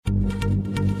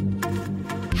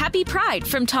Happy Pride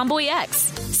from Tomboy X,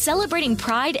 celebrating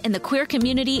pride and the queer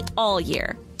community all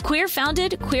year. Queer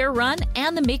founded, queer run,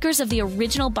 and the makers of the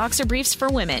original boxer briefs for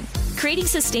women, creating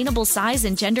sustainable size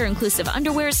and gender inclusive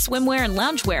underwear, swimwear, and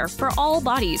loungewear for all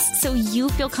bodies so you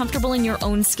feel comfortable in your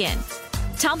own skin.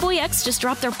 Tomboy X just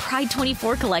dropped their Pride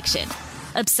 24 collection.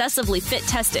 Obsessively fit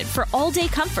tested for all day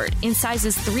comfort in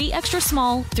sizes 3 extra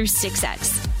small through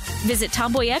 6X. Visit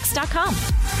tomboyx.com.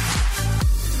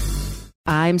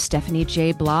 I'm Stephanie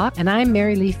J. Block. And I'm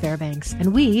Mary Lee Fairbanks.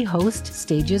 And we host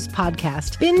Stages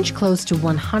Podcast. Binge close to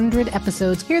 100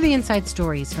 episodes. Hear the inside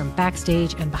stories from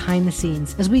backstage and behind the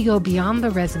scenes as we go beyond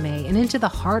the resume and into the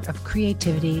heart of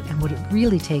creativity and what it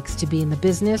really takes to be in the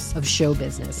business of show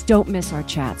business. Don't miss our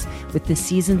chats with this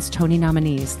season's Tony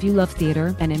nominees. If you love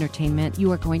theater and entertainment,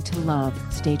 you are going to love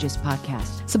Stages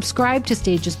Podcast. Subscribe to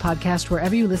Stages Podcast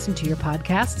wherever you listen to your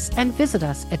podcasts and visit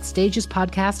us at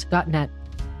stagespodcast.net.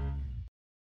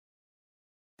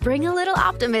 Bring a little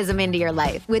optimism into your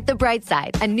life with The Bright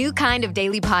Side, a new kind of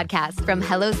daily podcast from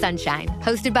Hello Sunshine,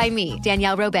 hosted by me,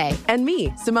 Danielle Robay. And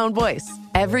me, Simone Boyce.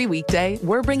 Every weekday,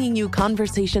 we're bringing you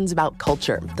conversations about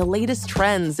culture, the latest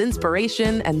trends,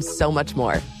 inspiration, and so much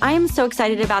more. I am so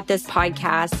excited about this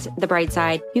podcast, The Bright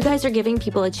Side. You guys are giving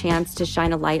people a chance to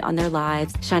shine a light on their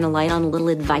lives, shine a light on a little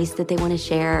advice that they want to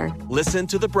share. Listen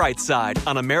to The Bright Side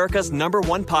on America's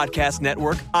 #1 podcast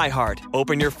network, iHeart.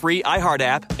 Open your free iHeart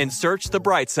app and search The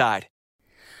Bright Side.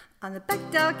 On the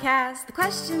Bechdel cast, the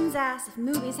questions asked if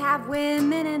movies have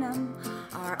women in them.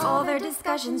 Are all their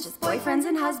discussions just boyfriends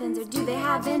and husbands, or do they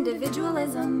have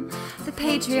individualism? The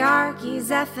patriarchy's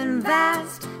effing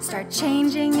vast. Start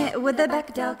changing it with the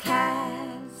Bechdel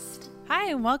cast.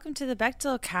 Hi, and welcome to the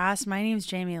Bechdel cast. My name is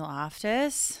Jamie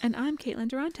Loftus. And I'm Caitlin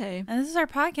Durante. And this is our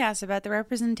podcast about the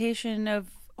representation of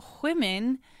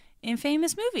women in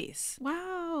famous movies.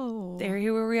 Wow.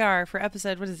 Here we are for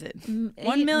episode, what is it?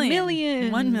 1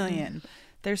 million. 1 million.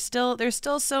 There's still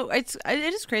so it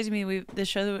is crazy to me. This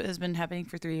show has been happening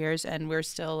for 3 years and we're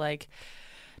still like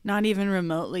not even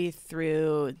remotely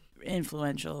through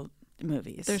influential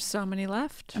movies. There's so many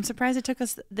left. I'm surprised it took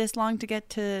us this long to get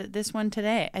to this one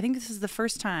today. I think this is the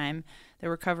first time that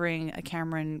we're covering a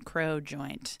Cameron Crowe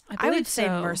joint. I would say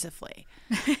mercifully.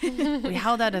 We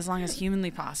held out as long as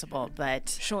humanly possible,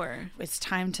 but sure, it's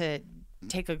time to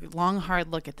take a long,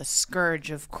 hard look at the scourge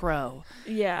of Crowe.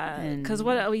 Yeah, because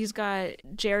he's got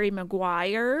Jerry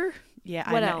Maguire.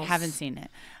 Yeah, what else? Haven't seen it.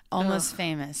 Almost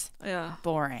Famous. Yeah.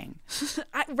 Boring.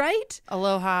 Right?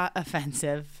 Aloha,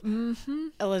 offensive. Mm-hmm.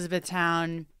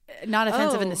 Elizabethtown, not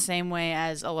offensive in the same way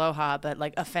as Aloha, but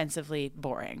like offensively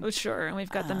boring. Oh, sure. And we've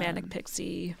got the Manic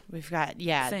Pixie. We've got,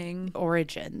 thing.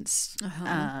 Origins.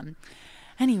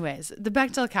 Anyways, the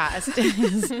Bechdel cast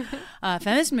is a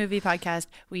feminist movie podcast.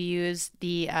 We use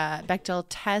the Bechdel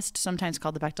test, sometimes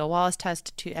called the Bechdel-Wallace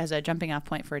test, as a jumping off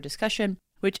point for a discussion,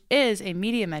 which is a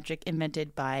media metric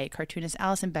invented by cartoonist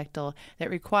Alison Bechdel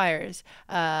that requires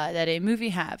that a movie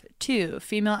have 2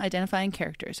 female-identifying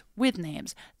characters with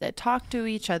names that talk to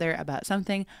each other about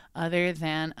something other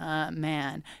than a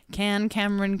man. Can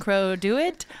Cameron Crowe do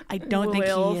it? I don't think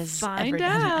he has ever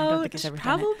done it. I don't think he's ever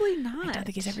done it. Probably not. I don't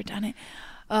think he's ever done it.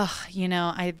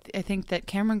 I think that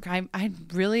Cameron, I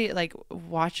really like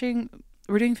watching,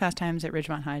 we're doing Fast Times at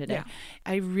Ridgemont High today. Yeah.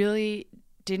 I really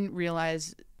didn't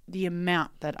realize the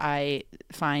amount that I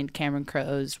find Cameron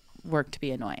Crowe's work to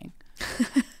be annoying.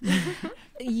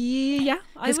 Yeah.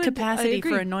 His capacity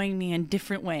for annoying me in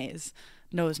different ways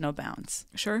knows no bounds.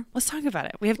 Sure. Let's talk about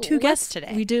it. We have 2 guests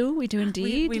today. We do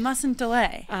indeed. We mustn't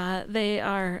delay. They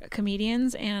are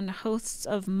comedians and hosts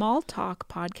of Mall Talk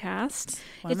podcast.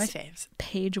 One of my faves.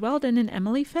 Paige Weldon and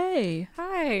Emily Faye.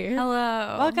 Hi.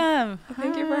 Hello. Welcome.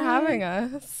 Thank you for having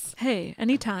us. Hey,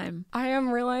 anytime. I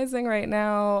am realizing right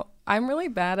now I'm really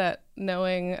bad at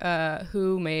knowing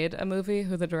who made a movie,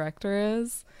 who the director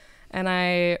is. And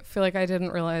I feel like I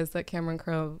didn't realize that Cameron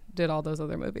Crowe did all those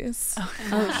other movies. Oh,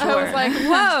 sure. I was like,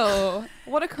 whoa,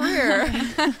 what a career.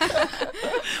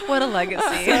 What a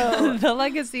legacy. The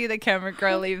legacy that Cameron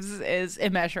Crowe leaves is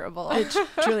immeasurable. It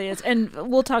truly is. And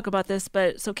we'll talk about this,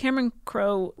 but so Cameron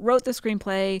Crowe wrote the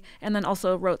screenplay and then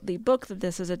also wrote the book that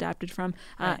this is adapted from.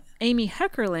 Right. Amy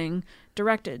Heckerling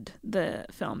directed the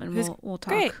film, and we'll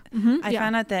talk. Great. Mm-hmm. I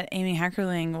found out that Amy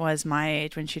Heckerling was my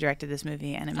age when she directed this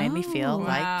movie, and it made me feel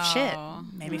like shit.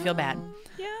 Made me feel bad.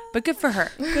 Yeah. But good for her.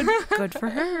 Good for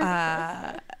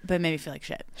her. But made me feel like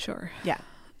shit. Sure. Yeah.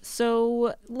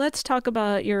 So let's talk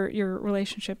about your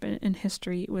relationship and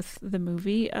history with the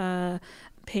movie.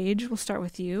 Paige, we'll start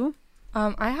with you.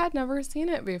 I had never seen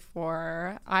it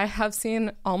before. I have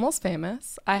seen Almost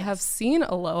Famous. I have seen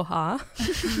Aloha.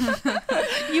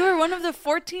 You were one of the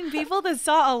 14 people that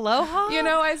saw Aloha? You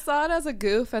know, I saw it as a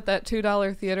goof at that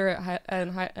 $2 theater at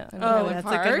Highland that's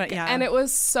Park. a good one, yeah. And it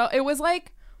was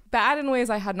like bad in ways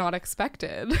I had not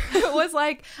expected. It was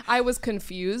like I was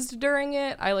confused during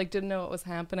it. I like didn't know what was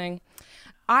happening.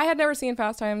 I had never seen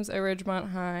Fast Times at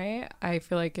Ridgemont High. I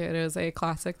feel like it is a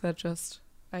classic that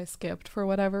I skipped for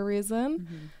whatever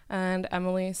reason. And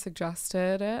Emily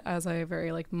suggested it as a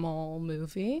very like mall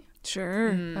movie. Sure.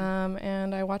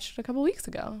 And I watched it a couple weeks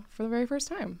ago for the very first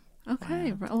time.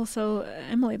 Okay. Wow. Well, so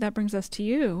Emily, that brings us to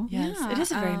you. Yes, it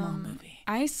is a very mall movie.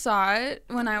 I saw it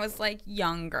when I was like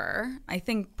younger. I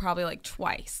think probably like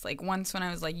twice. Like once when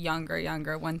I was like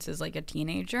younger, once as like a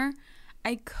teenager.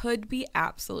 I could be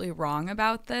absolutely wrong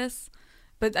about this,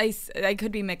 but I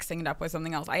could be mixing it up with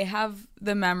something else. I have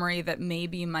the memory that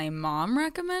maybe my mom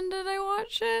recommended I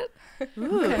watch it.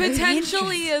 Ooh,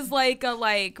 potentially as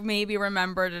like maybe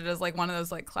remembered it as like one of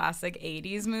those like classic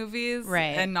 80s movies.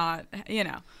 Right. And not,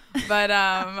 But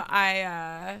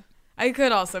I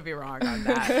could also be wrong on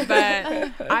that.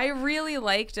 But I really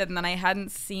liked it, and then I hadn't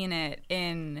seen it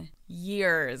in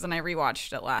years, and I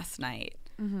rewatched it last night.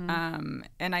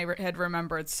 And I had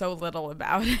remembered so little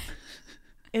about it.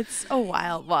 It's a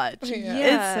wild watch.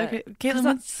 Yeah. It's so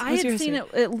Caitlin, I had seen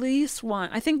it at least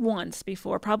once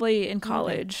before, probably in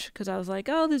college, because I was like,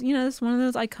 oh, this is one of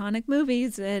those iconic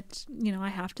movies that, I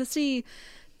have to see.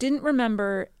 Didn't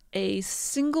remember a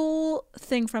single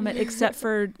thing from it except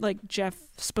for like Jeff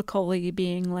Spicoli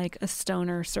being like a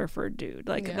stoner surfer dude.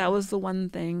 That was the one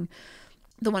thing.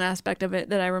 The one aspect of it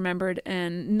that I remembered,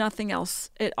 and nothing else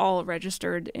at all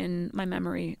registered in my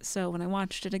memory. So when I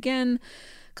watched it again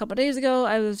a couple of days ago,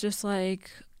 I was just like,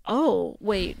 oh,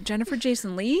 wait, Jennifer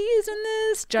Jason Leigh is in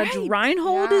this? Judge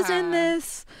Reinhold is in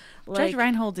this? Judge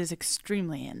Reinhold is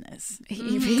extremely in this.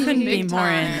 He couldn't be more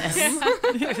in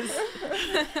this.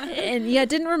 And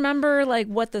didn't remember like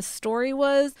what the story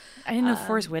was. I didn't know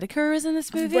Forrest Whitaker was in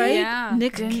this movie. Right? Yeah.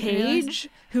 Nick Cage,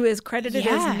 who is credited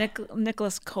as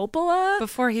Nicholas Coppola.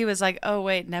 Before he was like, oh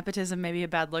wait, nepotism may be a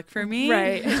bad look for me.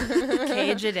 Right.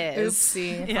 Cage it is.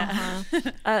 Oopsie.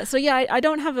 Yeah. So I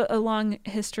don't have a long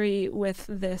history with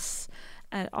this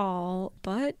at all,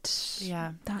 but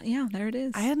there it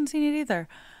is. I hadn't seen it either.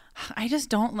 I just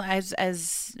don't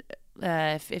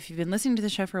if you've been listening to the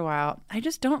show for a while, I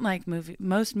just don't like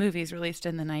most movies released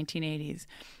in the 1980s.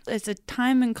 It's a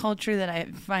time and culture that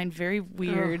I find very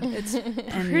weird. It's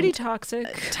pretty toxic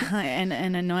and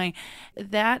annoying.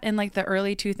 That and like the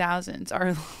early 2000s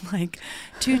are like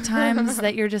two times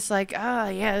that you're just like, oh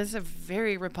yeah, there's a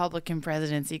very Republican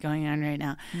presidency going on right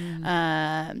now.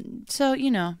 So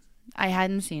I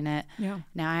hadn't seen it. Yeah.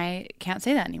 Now I can't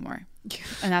say that anymore.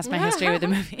 And that's my history with the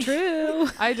movie. True.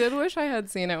 I did wish I had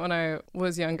seen it when I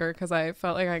was younger, because I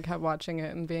felt like I kept watching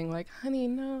it and being like, honey,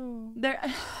 no.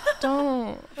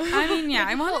 Don't. I mean,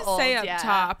 I want to say up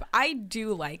top, I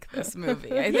do like this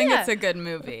movie. I think it's a good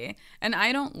movie. And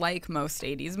I don't like most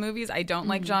 80s movies. I don't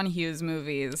like John Hughes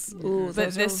movies. Ooh,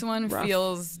 but this one rough.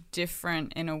 feels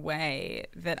different in a way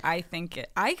that I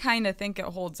kind of think it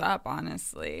holds up,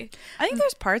 honestly. I think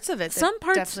there's parts of it that some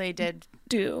parts definitely did.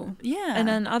 Do. Yeah. And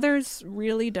then others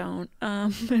really don't.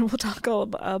 And we'll talk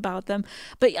about them.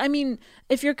 But I mean,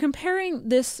 if you're comparing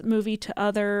this movie to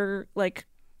other like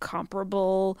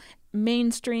comparable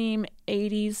mainstream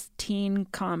 80s teen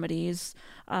comedies,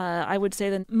 I would say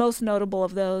the most notable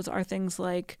of those are things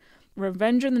like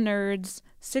Revenge of the Nerds,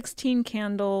 16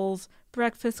 Candles,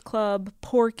 Breakfast Club,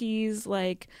 Porky's,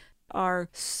 are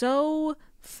so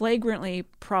flagrantly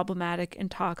problematic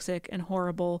and toxic and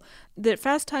horrible that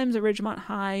Fast Times at Ridgemont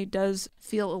High does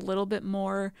feel a little bit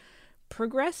more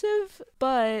progressive,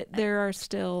 but there are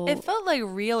still... It felt like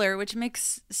realer, which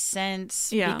makes sense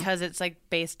because it's like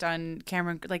based on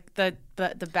Cameron, like the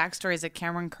backstory is that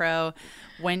Cameron Crowe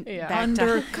went back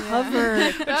undercover.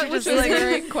 That was like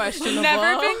very questionable.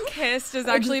 Never Been Kissed is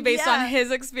actually based on his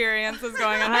experiences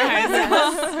going on in high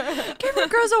school. Cameron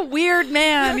Crowe's a weird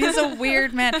man. He's a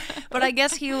weird man. But I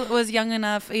guess he was young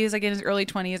enough. He was like in his early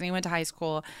 20s and he went to high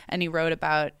school and he wrote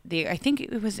about I think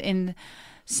it was in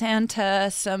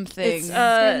Santa something.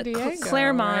 It's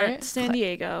Claremont, right? San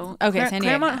Diego. Okay, San Diego.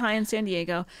 Claremont High in San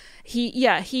Diego.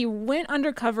 He went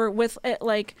undercover with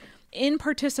it, in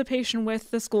participation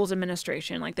with the school's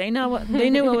administration. They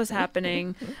knew what was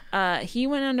happening. He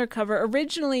went undercover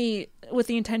originally with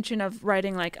the intention of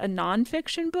writing a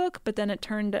nonfiction book, but then he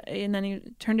turned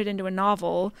it into a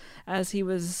novel as he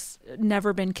was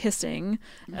never been kissing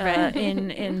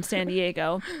in San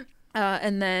Diego.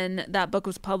 And then that book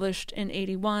was published in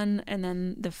 81, and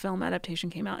then the film adaptation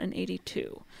came out in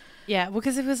 82. Yeah, well,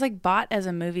 because it was like bought as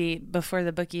a movie before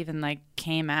the book even like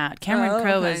came out. Cameron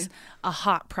Crowe was a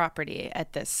hot property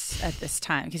at this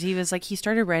time because he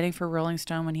started writing for Rolling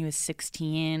Stone when he was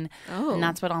 16, and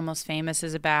that's what Almost Famous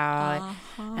is about.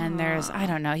 And there's I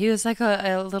don't know, he was like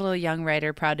a little young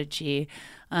writer prodigy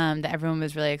that everyone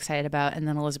was really excited about, and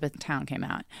then Elizabethtown came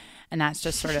out. And that's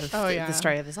just sort of the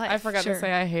story of his life. I forgot to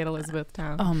say I hate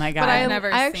Elizabethtown. Oh my God. But I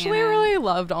never actually really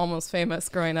loved Almost Famous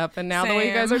growing up. And now the way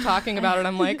you guys are talking about it,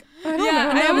 I'm like, I don't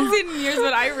know. I haven't seen it in years,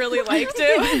 but I really liked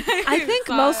it. I think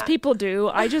most people do.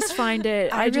 I just find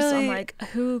it, I'm like,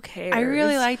 who cares? I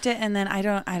really liked it. And then I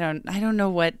don't know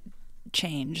what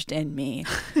changed in me,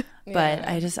 but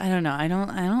I don't know. I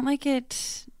don't like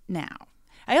it now.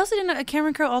 I also didn't know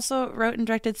Cameron Crowe also wrote and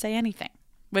directed Say Anything,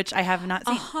 which I have not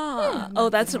seen. Oh,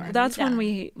 that's when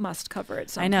we must cover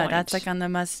it. I know that's like on the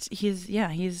must. He's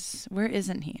where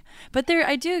isn't he? But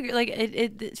I do like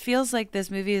it. It feels like this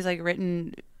movie is like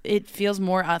written. It feels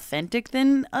more authentic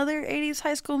than other 80s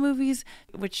high school movies,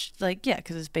 which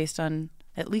because it's based on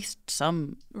at least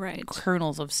some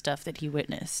kernels of stuff that he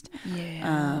witnessed.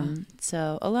 Yeah.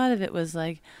 So a lot of it was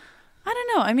like, I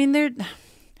don't know. I mean, there's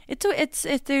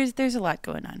a lot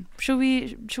going on. Should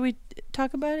we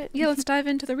talk about it? Yeah, let's dive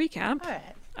into the recap. All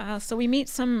right. So we meet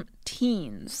some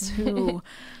teens who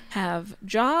have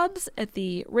jobs at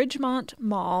the Ridgemont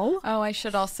Mall. Oh, I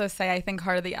should also say, I think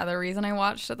part of the other reason I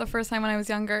watched it the first time when I was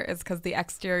younger is because the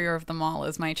exterior of the mall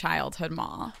is my childhood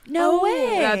mall. No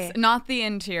way. That's not the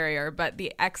interior, but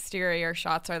the exterior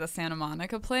shots are the Santa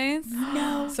Monica place.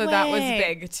 No So way. that was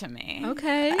big to me.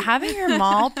 Okay. Having your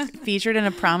mall featured in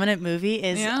a prominent movie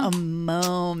is a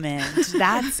moment.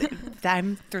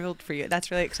 I'm thrilled for you. That's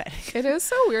really exciting. It is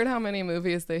so weird how many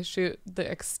movies they shoot.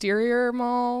 The exterior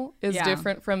mall is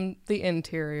different from the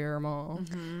interior mall.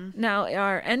 Mm-hmm. Now,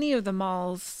 are any of the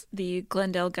malls, the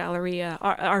Glendale Galleria,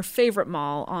 our favorite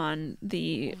mall on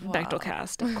the Bechdel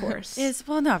cast, of course? But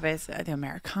it's the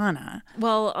Americana.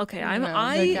 Well, okay,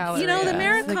 the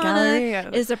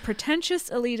Americana is a pretentious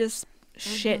elitist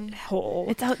shithole.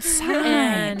 It's outside.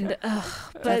 And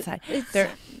but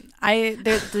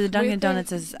the Dunkin'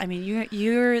 Donuts is. I mean,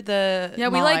 you're the we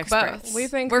mall like experts. both. We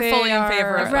think we're fully in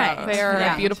favor of both. They are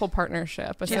a beautiful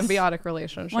partnership, a symbiotic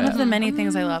relationship. One of the many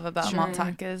things I love about Mall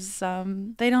Talk is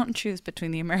they don't choose between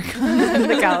the Americana and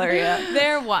the Galleria.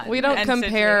 They're one. We don't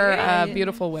compare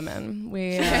beautiful women.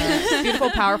 Beautiful,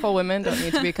 powerful women don't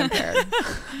need to be compared.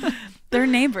 They're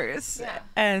neighbors,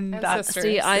 and that's sisters.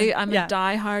 See, I'm a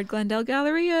diehard Glendale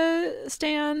Galleria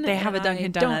stan. They have a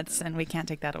Dunkin' Donuts, and we can't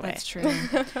take that away. That's true.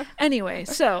 Anyway,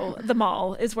 so the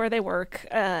mall is where they work,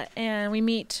 and we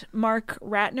meet Mark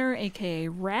Ratner, aka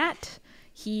Rat.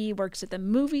 He works at the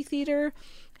movie theater.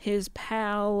 His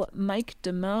pal Mike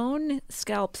Damone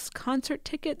scalps concert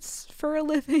tickets for a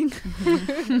living.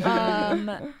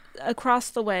 Across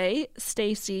the way,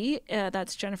 Stacy,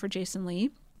 that's Jennifer Jason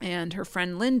Leigh, and her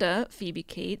friend Linda, Phoebe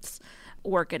Cates,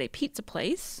 work at a pizza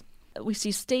place. We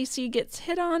see Stacy gets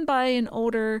hit on by an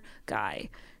older guy.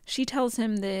 She tells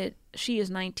him that she is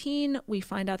 19. We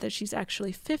find out that she's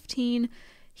actually 15.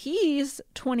 He's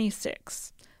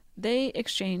 26. They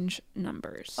exchange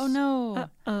numbers. Oh, no.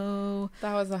 Uh-oh.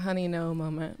 That was a honey no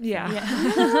moment.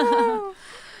 Yeah.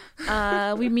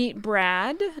 We meet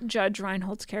Brad, Judge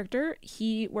Reinhold's character.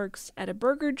 He works at a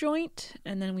burger joint.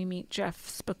 And then we meet Jeff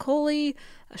Spicoli,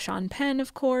 Sean Penn,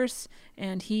 of course.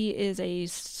 And he is a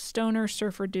stoner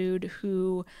surfer dude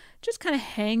who just kind of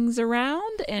hangs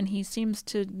around. And he seems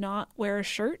to not wear a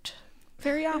shirt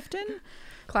very often.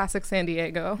 Classic San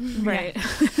Diego. Right.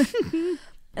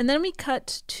 And then we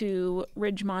cut to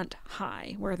Ridgemont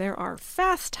High, where there are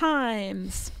fast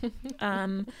times.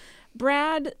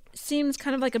 Brad seems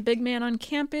kind of like a big man on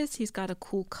campus. He's got a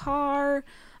cool car.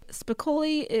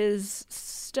 Spicoli is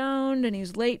stoned and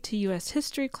he's late to U.S.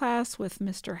 history class with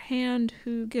Mr. Hand,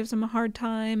 who gives him a hard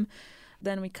time.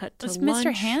 Then we cut to lunch.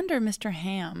 Mr. Hand or Mr.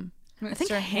 Ham? I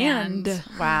think Hand.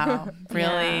 Wow,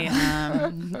 really?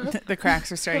 The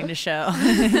cracks are starting to show.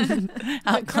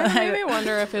 It kind of made me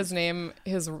wonder if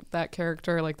that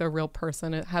character, like the real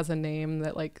person, it has a name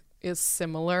that like is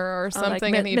similar or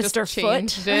something, like and he Mr. just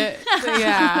changed it.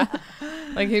 Yeah,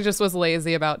 like he just was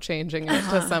lazy about changing it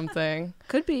to something.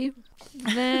 Could be.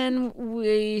 Then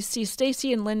we see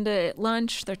Stacy and Linda at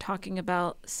lunch. They're talking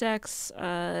about sex.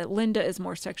 Linda is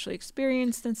more sexually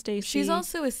experienced than Stacy. She's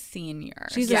also a senior.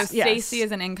 Stacy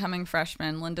is an incoming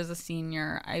freshman. Linda's a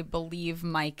senior. I believe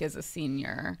Mike is a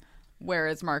senior,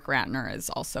 whereas Mark Ratner is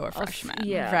also a freshman.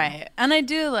 Yeah. Right. And I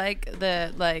do like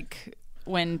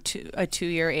when a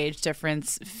 2-year age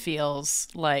difference feels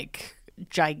like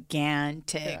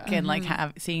gigantic, and like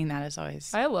seeing that is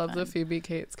always. I love fun. the Phoebe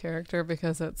Cates character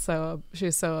because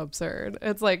she's so absurd.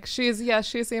 It's like she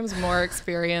seems more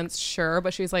experienced, sure,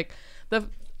 but she's like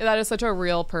that is such a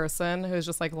real person who's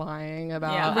just like lying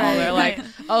about all their like,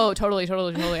 oh, totally.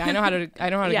 I know how to give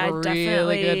a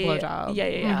really good blowjob.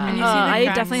 I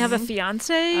definitely have a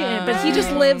fiance, but he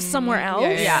just lives somewhere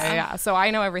else. Yeah. So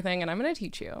I know everything, and I'm going to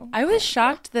teach you. I was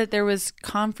shocked that there was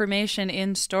confirmation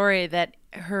in story that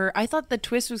I thought the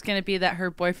twist was going to be that her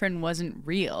boyfriend wasn't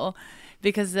real.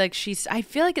 Because like I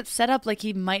feel like it's set up like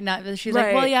he might not. She's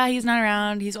like, well, yeah, he's not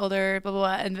around. He's older, blah blah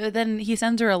blah. And then he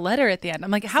sends her a letter at the end.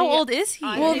 I'm like, how old is he?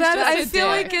 Well, I feel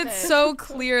like it's so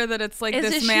clear that it's like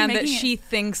this man that she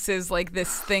thinks is like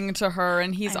this thing to her,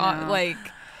 and he's like.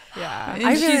 Yeah,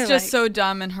 and she's just so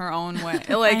dumb in her own way,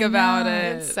 about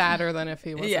it. It's sadder than if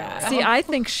he was. Yeah. See, I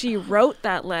think she wrote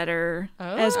that letter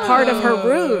as part of her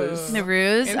ruse. The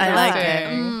ruse, I like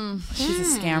it.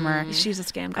 She's a scammer. She's a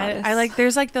scam goddess. I like.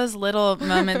 There's like those little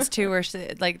moments too where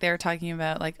they're talking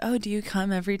about like, oh, do you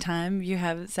come every time you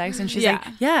have sex? And she's like,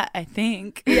 yeah, I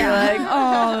think. Yeah, you're like,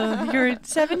 oh, you're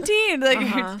 17.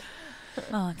 Like.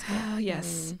 Oh, it's good.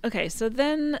 Yes. Okay, so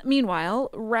then meanwhile,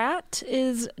 Rat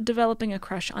is developing a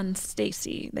crush on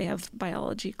Stacy. They have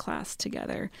biology class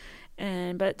together.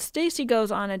 But Stacy goes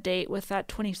on a date with that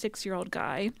 26-year-old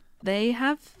guy. They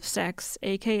have sex,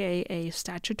 aka a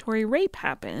statutory rape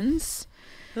happens.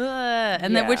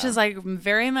 And then which is like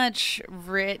very much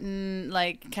written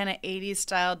like kind of 80s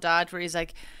style Dodge where he's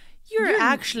like, You're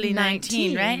actually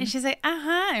 19, right? And she's like,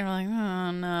 and we're like,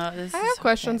 oh, no. I have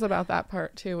questions about that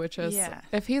part, too, which is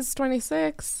if he's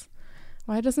 26,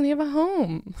 why doesn't he have a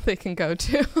home they can go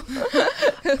to?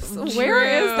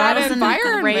 Where is that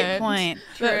environment? Great point.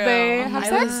 That they have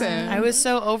sex in? I was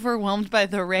so overwhelmed by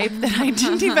the rape that I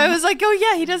didn't even, I was like, oh,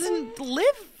 yeah, he doesn't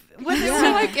live. What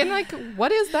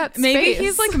is that space? Maybe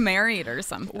he's like married or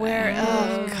something.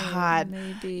 Oh God.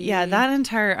 Maybe. Yeah,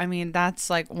 that's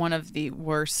like one of the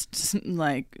worst,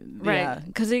 like, right.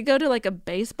 Because they go to like a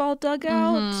baseball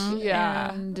dugout. Mm-hmm.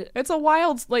 Yeah. And it's a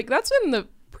wild, like, that's in the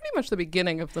pretty much the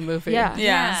beginning of the movie.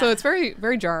 Yeah. So it's very,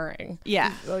 very jarring.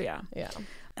 Yeah. Oh, yeah. Yeah.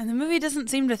 And the movie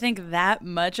doesn't seem to think that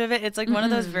much of it. It's like one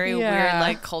of those very weird,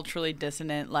 like, culturally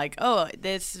dissonant, like, oh,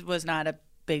 this was not a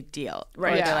big deal.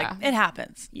 Right. They're like, it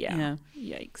happens. Yeah.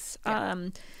 Yikes. Yeah.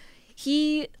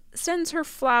 He sends her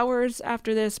flowers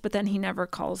after this, but then he never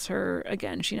calls her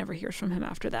again. She never hears from him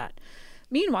after that.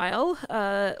 Meanwhile,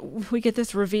 we get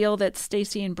this reveal that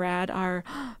Stacy and Brad are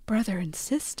brother and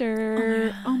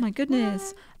sister. Oh my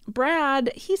goodness.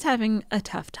 Brad, he's having a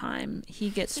tough time. He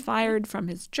gets fired from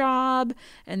his job,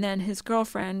 and then his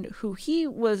girlfriend, who he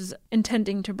was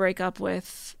intending to break up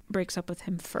with, breaks up with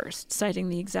him first, citing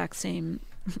the exact same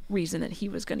reason that he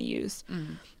was going to use.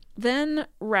 Then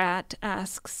Rat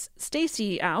asks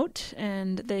Stacy out,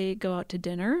 and they go out to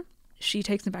dinner. She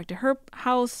takes him back to her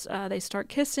house. They start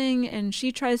kissing, and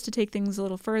she tries to take things a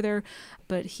little further,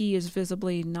 but he is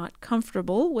visibly not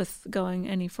comfortable with going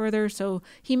any further, so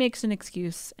he makes an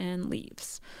excuse and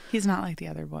leaves. He's not like the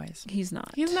other boys. He's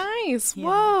not. He's nice. Yeah.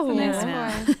 Whoa.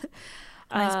 Yeah.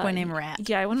 Nice boy named Rat.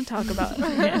 Yeah, I want to talk about him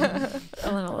in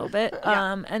a little bit.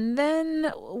 Yeah. And then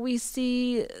we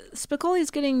see Spicoli's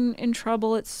getting in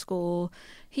trouble at school.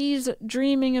 He's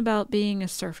dreaming about being a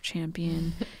surf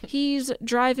champion. He's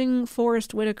driving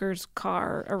Forrest Whitaker's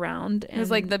car around.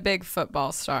 He's like the big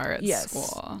football star at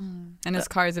school. And his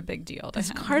car's a big deal to him.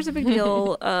 His car's a big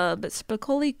deal, but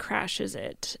Spicoli crashes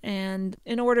it. And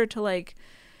in order to, like,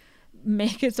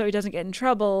 make it so he doesn't get in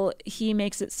trouble, he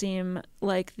makes it seem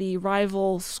like the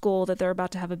rival school that they're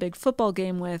about to have a big football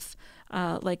game with,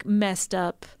 like, messed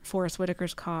up Forrest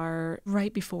Whitaker's car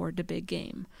right before the big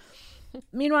game.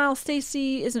 Meanwhile,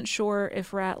 Stacy isn't sure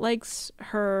if Rat likes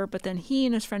her, but then he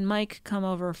and his friend Mike come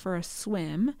over for a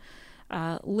swim.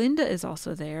 Linda is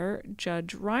also there.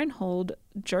 Judge Reinhold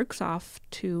jerks off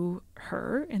to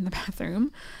her in the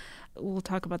bathroom. We'll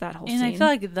talk about that whole scene. And I feel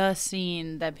like the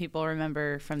scene that people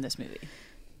remember from this movie.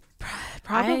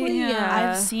 Probably,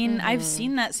 yeah. I've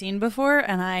seen that scene before,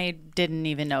 and I didn't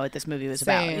even know what this movie was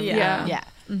about. Yeah.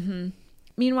 Mm-hmm.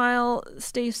 Meanwhile,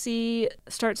 Stacy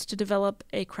starts to develop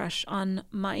a crush on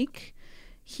Mike.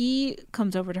 He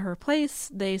comes over to her place.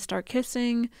 They start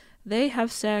kissing. They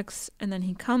have sex, and then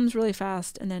he comes really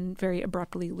fast and then very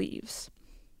abruptly leaves.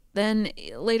 Then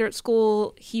later at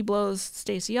school, he blows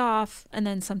Stacy off, and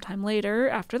then sometime later,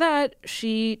 after that,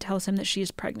 she tells him that she's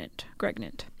pregnant.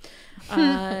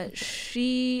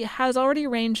 She has already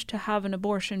arranged to have an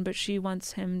abortion, but she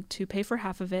wants him to pay for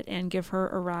half of it and give her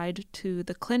a ride to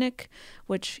the clinic,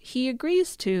 which he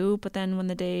agrees to, but then when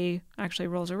the day actually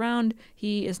rolls around,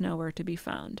 he is nowhere to be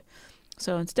found.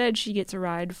 So instead, she gets a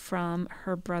ride from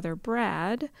her brother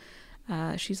Brad.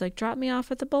 She's like, drop me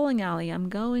off at the bowling alley. I'm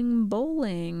going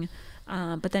bowling.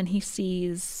 But then he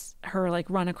sees her like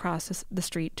run across the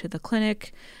street to the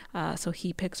clinic. So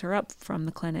he picks her up from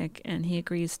the clinic and he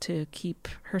agrees to keep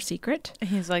her secret.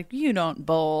 He's like, you don't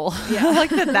bowl. Yeah. Like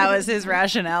that was his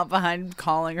rationale behind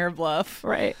calling her bluff.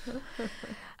 Right.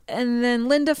 And then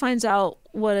Linda finds out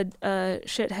what a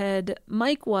shithead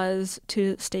Mike was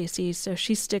to Stacy, so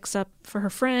she sticks up for her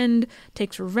friend,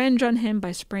 takes revenge on him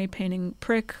by spray painting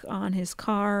prick on his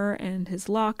car and his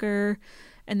locker.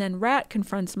 And then Rat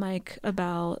confronts Mike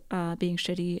about being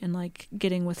shitty and like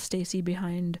getting with Stacy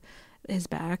behind his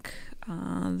back.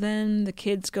 Then the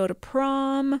kids go to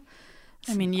prom.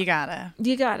 I mean, you gotta.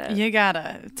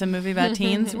 It's a movie about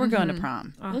teens. We're going to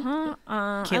prom.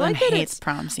 Caitlin hates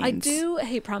prom scenes. I do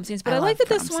hate prom scenes, but I like that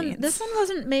this one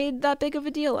wasn't made that big of a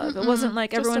deal of. It wasn't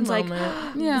like everyone's like,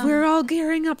 we're all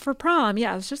gearing up for prom.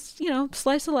 Yeah, it's just,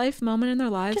 slice of life moment in their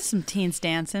lives. Just some teens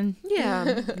dancing.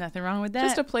 Yeah. Nothing wrong with that.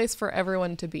 Just a place for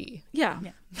everyone to be. Yeah.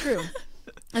 True.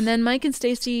 And then Mike and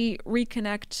Stacy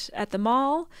reconnect at the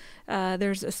mall.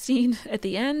 There's a scene at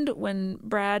the end when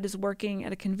Brad is working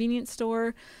at a convenience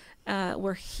store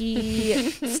where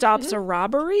he stops a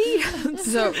robbery.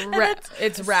 So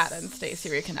it's Rat and Stacy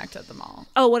reconnect at the mall.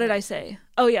 Oh, what did I say?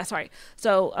 Oh, yeah, sorry.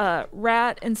 So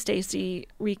Rat and Stacy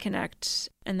reconnect,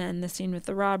 and then the scene with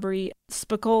the robbery.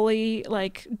 Spicoli,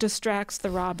 distracts the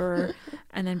robber,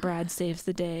 and then Brad saves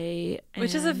the day.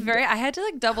 Which is I had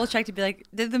to, double check to be like,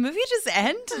 did the movie just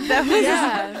end? That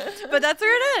was, but that's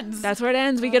where it ends. That's where it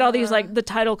ends. We get all these, the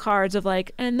title cards of,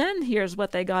 and then here's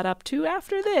what they got up to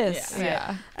after this.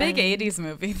 Yeah. Big 80s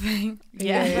movie thing.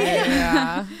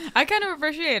 Yeah. I kind of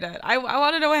appreciate it. I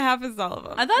want to know what happens to all of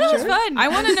them. I thought it was fun. I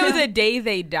want to know the day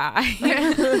they die.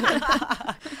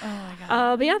 Oh my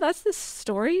God. But yeah, that's the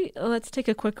story. Let's take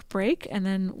a quick break and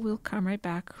then we'll come right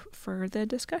back for the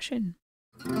discussion.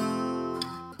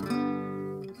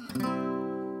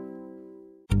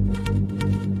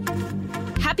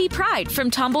 Happy Pride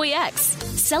from Tomboy X,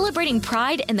 celebrating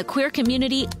pride and the queer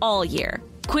community all year.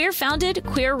 Queer founded,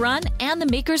 queer run, and the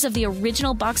makers of the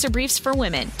original boxer briefs for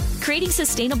women, creating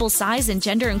sustainable size and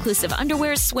gender inclusive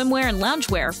underwear, swimwear, and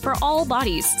loungewear for all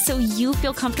bodies so you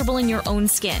feel comfortable in your own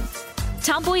skin.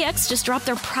 Tomboy X just dropped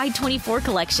their Pride 24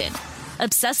 collection.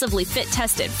 Obsessively fit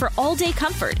tested for all day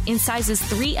comfort in sizes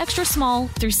 3 extra small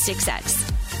through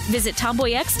 6X. Visit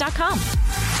tomboyx.com.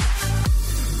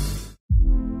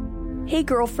 Hey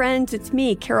girlfriends, it's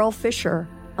me, Carol Fisher.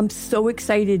 I'm so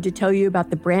excited to tell you about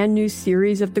the brand new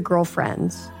series of The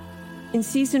Girlfriends. In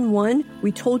season 1,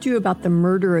 we told you about the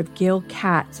murder of Gail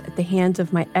Katz at the hands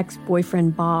of my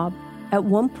ex-boyfriend Bob. At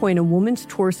one point, a woman's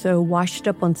torso washed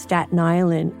up on Staten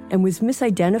Island and was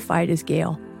misidentified as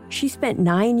Gail. She spent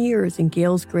 9 years in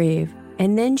Gail's grave,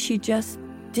 and then she just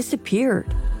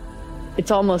disappeared.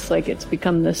 It's almost like it's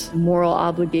become this moral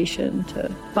obligation to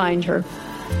find her.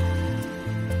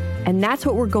 And that's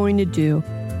what we're going to do.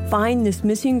 Find this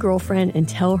missing girlfriend and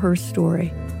tell her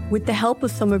story. With the help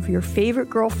of some of your favorite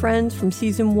girlfriends from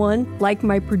season 1, like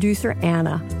my producer,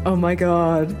 Anna. Oh my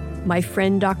God. My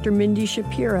friend, Dr. Mindy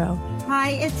Shapiro.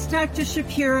 Hi, it's Dr.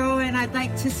 Shapiro, and I'd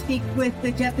like to speak with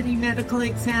the deputy medical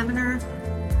examiner.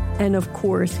 And of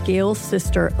course, Gail's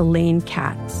sister, Elaine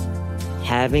Katz.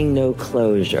 Having no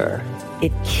closure,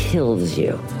 it kills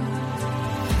you.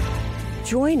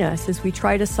 Join us as we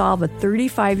try to solve a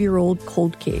 35-year-old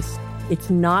cold case. It's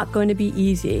not going to be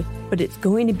easy, but it's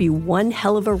going to be one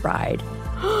hell of a ride.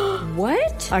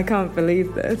 What? I can't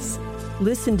believe this.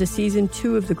 Listen to season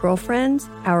 2 of The Girlfriends,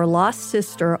 Our Lost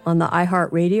Sister on the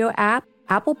iHeartRadio app,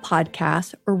 Apple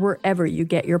Podcasts, or wherever you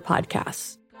get your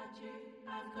podcasts.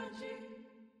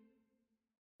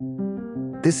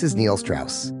 This is Neil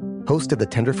Strauss, host of the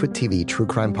Tenderfoot TV True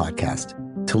Crime Podcast,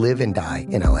 To Live and Die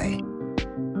in LA.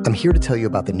 I'm here to tell you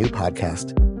about the new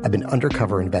podcast I've been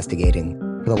undercover investigating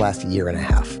for the last year and a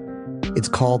half. It's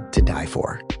called To Die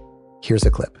For. Here's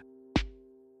a clip.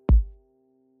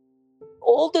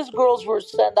 All these girls were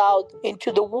sent out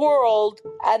into the world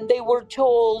and they were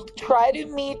told, try to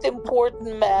meet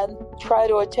important men, try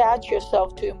to attach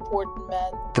yourself to important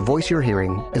men. The voice you're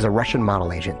hearing is a Russian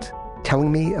model agent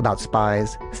telling me about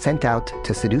spies sent out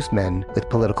to seduce men with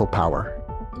political power.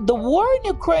 The war in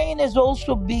Ukraine is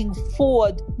also being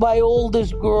fought by all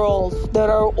these girls that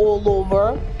are all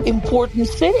over important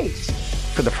cities.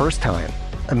 For the first time,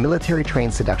 a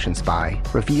military-trained seduction spy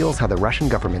reveals how the Russian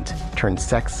government turned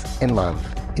sex and love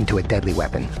into a deadly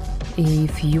weapon.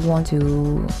 If you want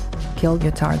to kill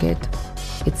your target,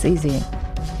 it's easy.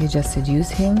 You just seduce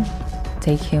him,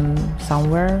 take him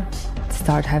somewhere,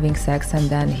 start having sex, and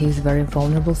then he's very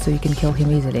vulnerable, so you can kill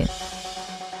him easily.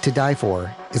 To Die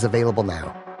For is available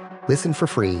now. Listen for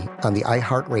free on the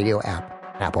iHeartRadio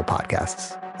app, Apple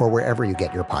Podcasts, or wherever you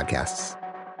get your podcasts.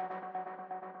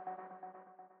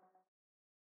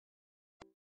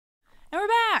 And we're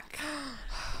back.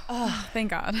 Oh,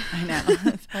 thank God. I know.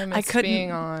 I miss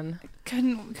being on.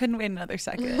 Couldn't wait another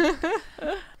second.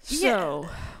 So,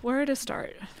 where to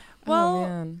start?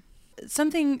 Well,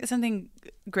 something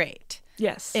great.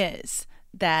 Yes. Is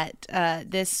that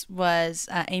this was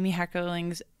Amy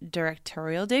Heckerling's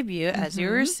directorial debut, as you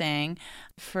were saying.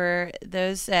 For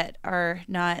those that are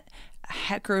not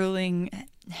Heckerling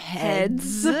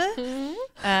heads,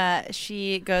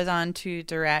 she goes on to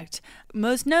direct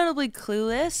most notably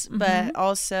Clueless, but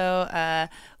also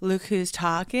Look Who's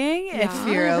Talking, if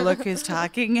you're a Look Who's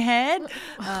Talking head.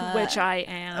 Which I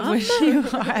am. Which you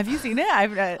are. Have you seen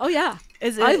it? Oh, yeah.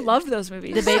 Is it, I loved those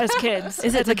movies as kids.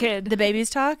 Is it a kid? The Babies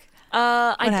Talk?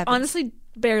 I honestly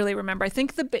barely remember. I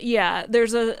think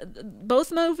there's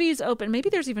both movies open. Maybe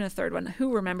there's even a third one.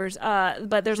 Who remembers?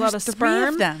 But there's a lot of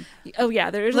sperm. Of them. Oh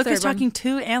yeah, there's Look a third Who's Talking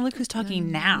 2 and Look Who's Talking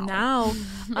Now.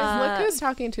 Is Look Who's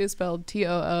Talking 2 spelled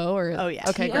T-O-O or? Oh yeah.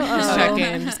 Okay, great. Just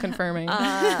checking, just confirming.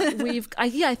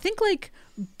 I think like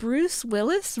Bruce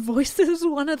Willis voices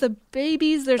one of the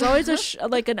babies. There's always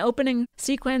like an opening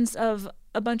sequence of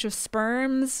a bunch of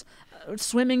sperms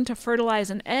swimming to fertilize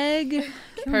an egg.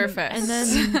 Perfect. And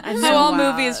then how all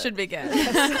movies should begin.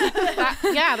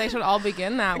 Yeah, they should all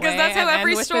begin that way. Because that's how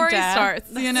every story starts,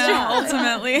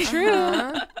 ultimately.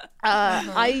 True.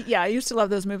 I used to love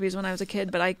those movies when I was a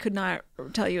kid, but I could not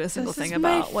tell you a single thing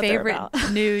about what they're about. My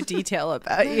favorite new detail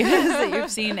about you is that you've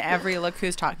seen every Look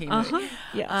Who's Talking movie.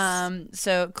 Yes.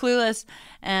 So Clueless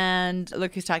and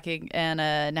Look Who's Talking and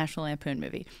a National Lampoon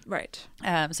movie. Right.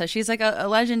 So she's like a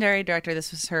legendary director. This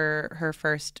was her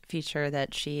first feature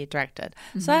that she directed.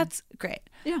 So that's great.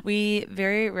 Yeah. We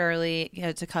very rarely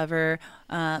get to cover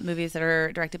movies that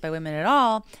are directed by women at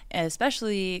all,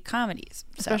 especially comedies.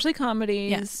 Especially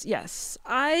comedies. Yeah. Yes.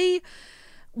 I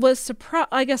was surprised.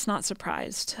 I guess not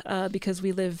surprised because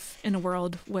we live in a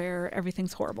world where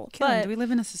everything's horrible. But do we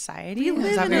live in a society?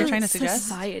 Is that what you're trying to suggest?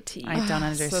 Society. I don't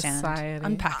understand. Society.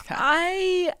 Unpack that.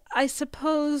 I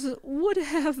suppose would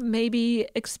have maybe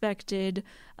expected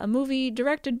a movie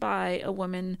directed by a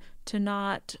woman to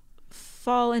not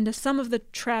fall into some of the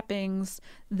trappings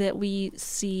that we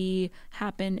see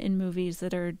happen in movies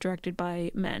that are directed by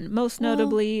men. Most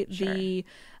notably, the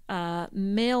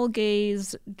male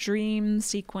gaze dream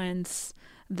sequence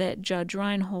that Judge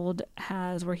Reinhold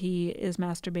has where he is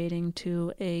masturbating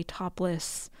to a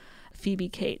topless Phoebe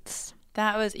Cates.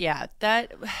 That was,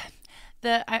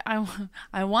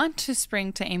 I want to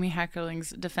spring to Amy Heckerling's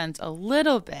defense a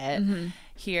little bit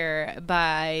here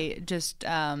by just...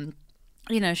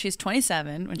 she's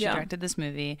 27 when she directed this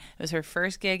movie. It was her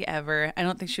first gig ever. I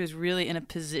don't think she was really in a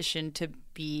position to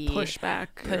be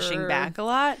pushing back a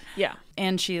lot. Yeah.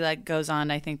 And she goes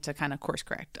on, I think, to kind of course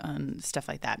correct on stuff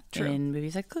like that in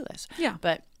movies like Clueless. Yeah.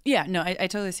 But yeah, no, I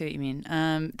totally see what you mean.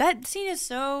 That scene is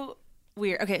so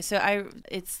weird. Okay, so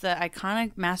it's the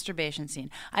iconic masturbation scene.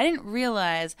 I didn't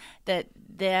realize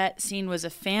that scene was a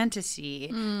fantasy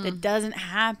that doesn't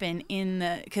happen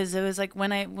because it was like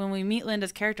when we meet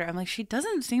Linda's character, I'm like, she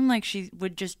doesn't seem like she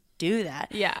would just do that.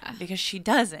 Yeah. Because she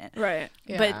doesn't. Right.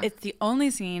 Yeah. But it's the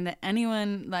only scene that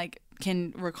anyone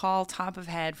can recall top of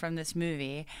head from this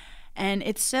movie. And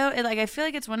it's so I feel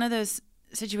like it's one of those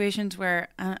situations where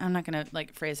I'm not going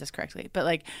to phrase this correctly,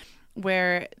 but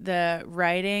where the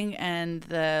writing and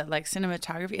the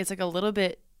cinematography, it's a little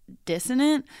bit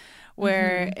dissonant,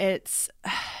 where it's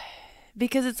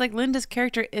because it's Linda's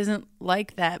character isn't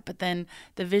like that, but then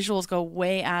the visuals go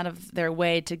way out of their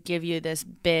way to give you this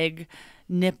big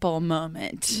nipple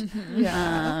moment.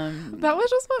 Yeah. That was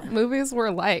just what movies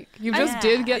were like. You just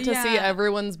did get to see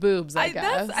everyone's boobs, I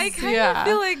guess. I kind of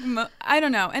feel like, I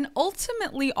don't know. And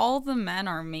ultimately, all the men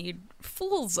are made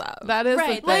fools of. That is the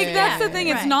thing. That's the thing.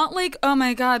 It's not oh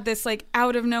my God, this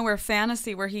out of nowhere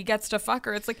fantasy where he gets to fuck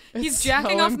her. It's he's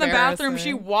jacking off in the bathroom.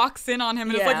 She walks in on him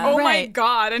and it's oh my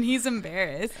God, and he's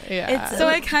embarrassed. Yeah. So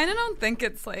I kind of don't think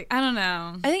it's I don't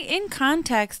know. I think in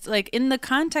context, in the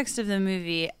context of the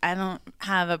movie, I don't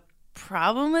have a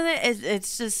problem with it.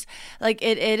 It's just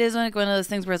it is one of those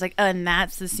things where it's and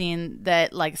that's the scene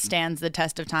that stands the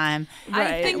test of time.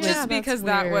 Right. I think just because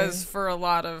that was for a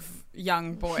lot of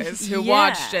young boys who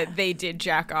watched it, they did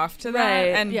jack off to that,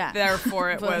 and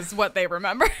therefore it was what they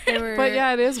remember. But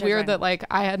yeah, it is weird that like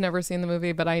I had never seen the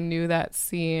movie, but I knew that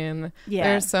scene. Yeah.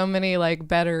 There's so many like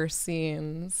better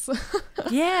scenes.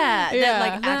 that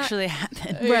like actually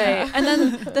happened. Right. And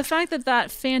then the fact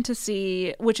that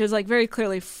fantasy, which is like very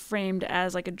clearly framed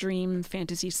as like a dream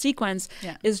fantasy sequence,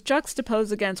 is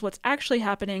juxtaposed against what's actually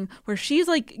happening, where she's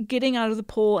like getting out of the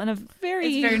pool in a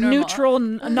very neutral,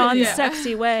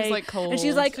 non-sexy way. She's like cold. And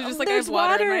she's like, She's just like, there's I have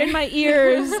water water in my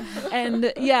ears.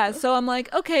 And so I'm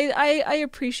like, okay, I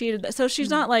appreciated that. So she's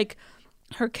not like,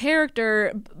 her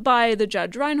character by the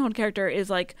Judge Reinhold character is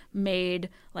like made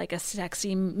like a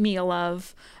sexy meal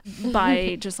of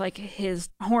by just like his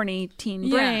horny teen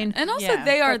brain. And also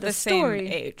they are the story,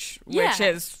 same age, which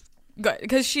is good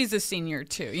because she's a senior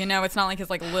too. You know, it's not like his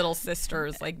like little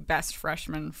sister's like best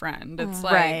freshman friend. It's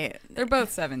like they're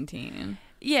both 17.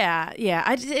 Yeah.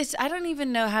 I don't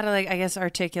even know how to like, I guess,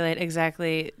 articulate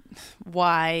exactly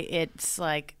why it's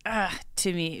like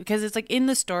to me, because it's like in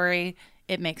the story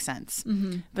it makes sense,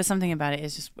 but something about it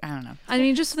is just, I don't know. I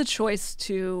mean, just the choice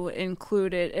to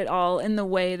include it at all in the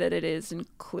way that it is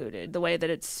included, the way that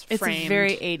it's framed. It's a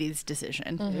very 80s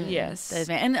decision. Yes.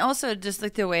 And also just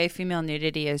like the way female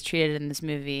nudity is treated in this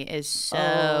movie is so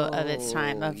of its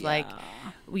time, of like,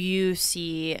 you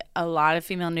see a lot of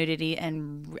female nudity,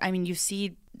 and I mean, you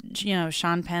see, you know,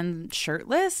 Sean Penn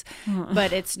shirtless,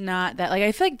 but it's not that, like,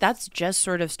 I feel like that's just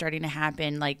sort of starting to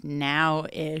happen like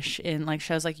now-ish in like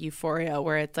shows like Euphoria,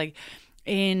 where it's like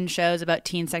in shows about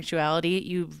teen sexuality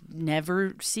you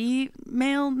never see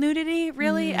male nudity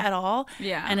really at all,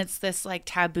 and it's this like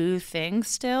taboo thing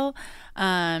still,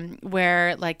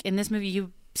 where like in this movie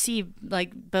you see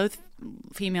like both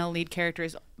female lead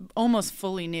characters almost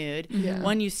fully nude.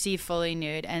 One you see fully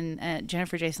nude, and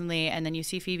Jennifer Jason Leigh, and then you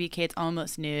see Phoebe Cates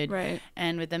almost nude. Right.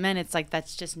 And with the men, it's like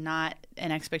that's just not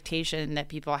an expectation that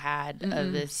people had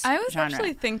of this I was genre.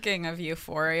 actually thinking of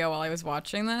Euphoria while I was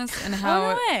watching this, and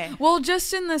how well,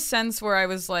 just in the sense where I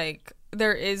was like,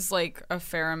 there is like a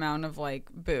fair amount of like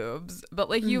boobs, but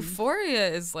like Euphoria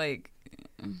is like,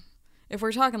 if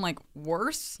we're talking like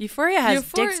worse, Euphoria has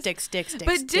dicks.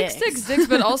 But dicks.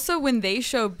 But also when they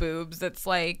show boobs, it's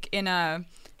like in a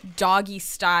doggy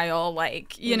style,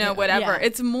 like, you know, whatever.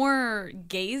 It's more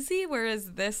gazy,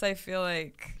 whereas this, I feel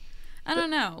like, I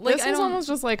don't know. Like, this is almost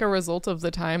just like a result of the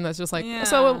time that's just like,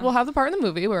 so we'll have the part in the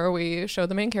movie where we show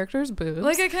the main character's boobs.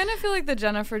 Like, I kind of feel like the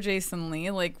Jennifer Jason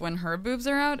Leigh, like when her boobs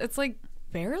are out, it's like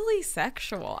barely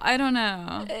sexual. I don't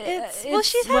know.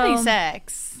 She's having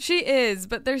sex. She is,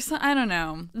 but there's some, I don't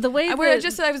know. The way I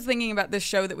was thinking about this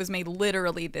show that was made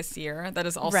literally this year that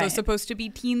is also supposed to be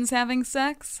teens having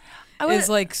sex is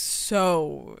like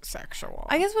so sexual.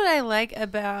 I guess what I like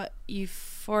about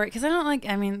Euphoria, because I don't like,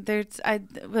 I mean,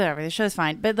 whatever, the show's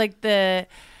fine, but like at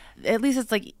least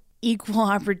it's like equal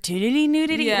opportunity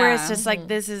nudity, where it's just like,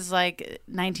 this is like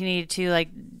 1982, like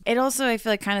it also, I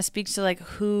feel like, kind of speaks to like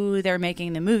who they're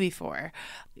making the movie for.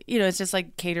 You know, it's just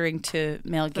like catering to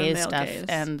male gaze stuff,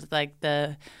 and like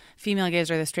the female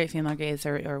gaze or the straight female gaze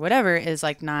or whatever is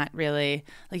like not really,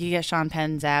 like you get Sean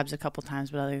Penn's abs a couple times,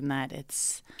 but other than that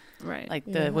it's like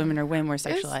the women are way more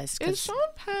sexualized. Is Sean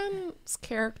Penn's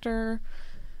character,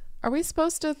 are we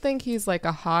supposed to think he's like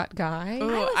a hot guy?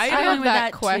 I have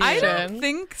that question. I don't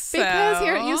think so. Because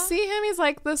here you see him, he's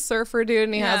like the surfer dude,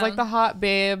 and he has like the hot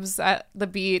babes at the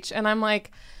beach, and I'm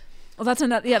like, well, that's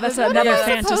another another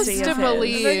fantasy. Supposed to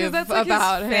believe that's like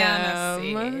about his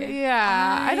him. Fantasy.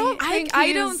 Yeah,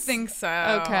 I don't think so.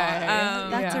 Okay,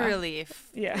 that's a relief.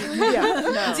 No.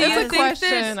 Do you think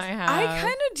question I have? I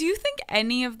kind of do. You think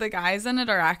any of the guys in it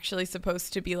are actually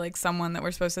supposed to be like someone that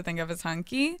we're supposed to think of as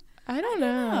hunky? I don't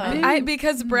know.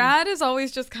 Because Brad is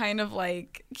always just kind of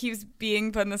like keeps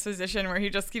being put in this position where he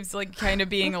just keeps like kind of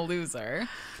being a loser.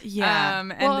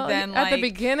 And then at the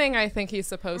beginning, I think he's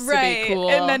supposed to be cool,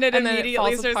 and then it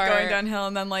immediately starts apart. going downhill.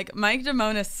 And then like Mike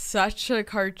Damone is such a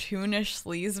cartoonish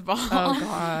sleazeball. Oh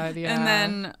God, yeah. And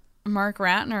then Mark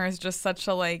Ratner is just such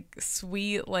a like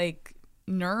sweet like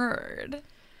nerd.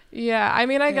 Yeah, I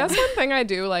mean, I guess one thing I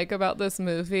do like about this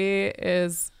movie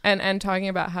is, and talking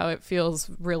about how it feels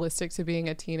realistic to being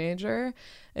a teenager,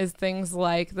 is things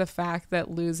like the fact that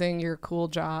losing your cool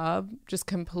job just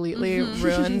completely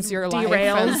ruins your life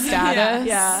and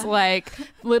status. Like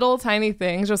little tiny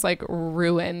things just like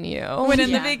ruin you. When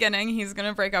in the beginning he's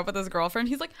gonna break up with his girlfriend,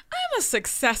 he's like, I'm a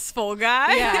successful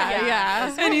guy.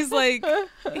 And he's like,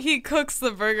 he cooks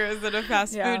the burgers at a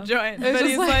fast food joint, but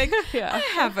he's like, I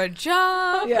have a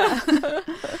job.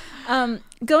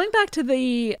 Going back to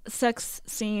the sex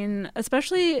scene,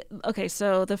 especially, okay,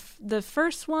 so the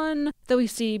first one that we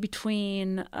see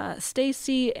between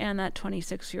Stacy and that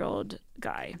 26-year-old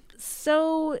guy.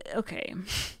 So, okay.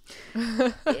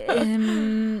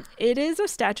 It is a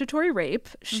statutory rape.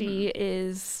 She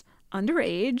is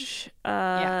underage.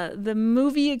 The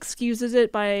movie excuses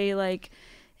it by, like,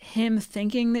 him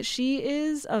thinking that she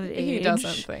is of age. He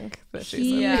doesn't think that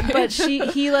she's of age. But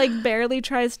he like barely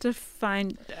tries to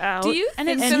find out. Do you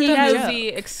think that the movie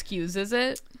excuses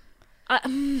it?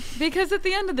 Because at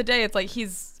the end of the day, it's like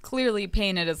he's clearly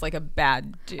painted as like a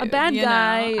bad dude. A bad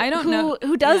guy I don't know.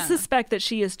 Who does suspect that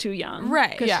she is too young.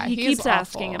 Right. Yeah, he keeps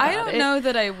asking about it. I don't know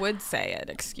that I would say it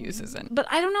excuses it. But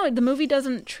I don't know. The movie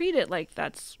doesn't treat it like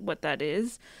that's what that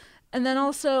is. And then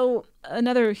also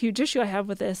another huge issue I have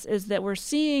with this is that we're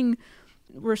seeing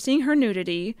her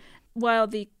nudity while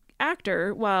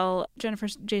Jennifer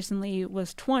Jason Leigh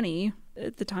was 20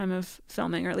 at the time of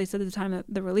filming, or at least at the time of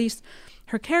the release.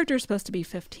 Her character is supposed to be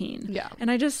 15. Yeah. And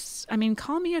I mean,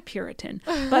 call me a Puritan,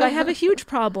 but I have a huge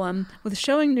problem with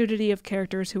showing nudity of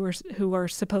characters who are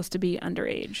supposed to be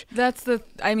underage. That's the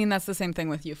same thing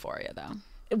with Euphoria, though.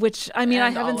 Which, I mean, I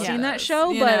haven't seen that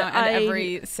show, you but know, and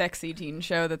every sexy teen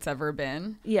show that's ever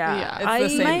been. Yeah.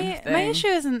 It's the same thing. My issue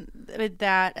isn't with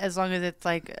that as long as it's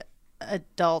like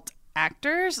adult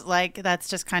actors. Like, that's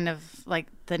just kind of like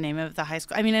the name of the high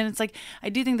school. I mean, and it's like, I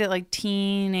do think that like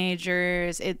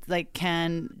teenagers, it like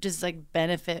can just like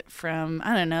benefit from,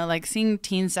 I don't know, like seeing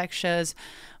teen sex shows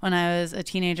when I was a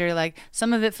teenager. Like,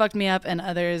 some of it fucked me up and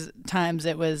others times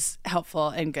it was helpful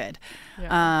and good.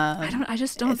 Yeah. I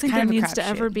just don't think there needs to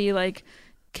ever be like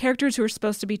characters who are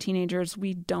supposed to be teenagers.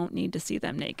 We don't need to see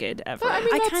them naked ever. But, I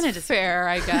mean, that's fair,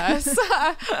 I guess.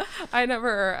 I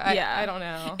don't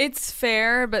know. It's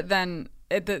fair, but then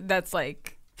that's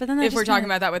like, but then if we're talking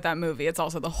about that with that movie, it's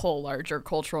also the whole larger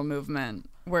cultural movement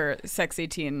where sexy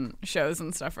teen shows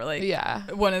and stuff are like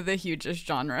one of the hugest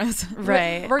genres.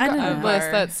 Right. Regardless,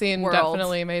 that scene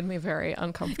definitely made me very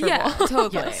uncomfortable. Yeah,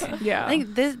 totally. Yes. Yeah.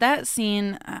 Like that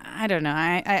scene, I don't know.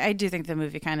 I do think the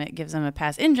movie kind of gives them a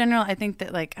pass. In general, I think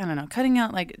that, like, I don't know, cutting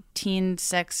out like teen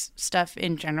sex stuff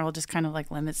in general just kind of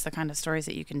like limits the kind of stories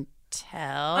that you can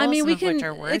tell. I mean,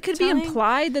 it could be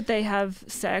implied that they have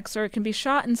sex, or it can be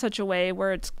shot in such a way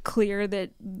where it's clear that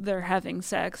they're having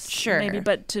sex. Sure. Maybe,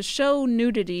 but to show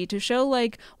nudity, to show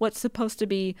like what's supposed to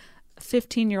be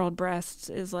 15-year-old breasts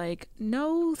is like,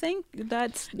 no,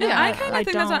 that's I kind of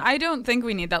think I don't think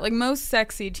we need that. Like, most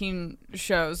sexy teen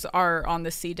shows are on the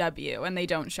CW and they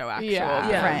don't show actual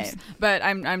films. Right. But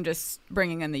I'm just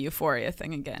bringing in the Euphoria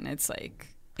thing again. It's like,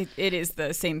 it is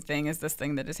the same thing as this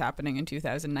thing that is happening in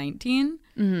 2019,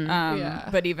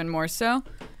 but even more so.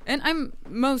 And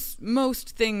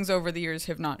most things over the years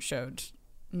have not showed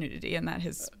nudity, and that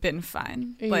has been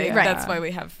fine. Like, that's why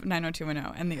we have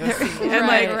 90210 and the OC.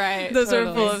 And those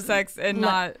are full of sex and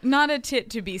not a tit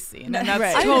to be seen, and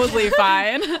that's totally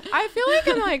fine. I feel like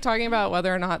in like talking about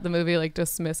whether or not the movie like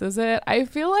dismisses it, I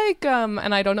feel like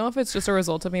and I don't know if it's just a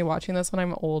result of me watching this when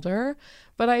I'm older,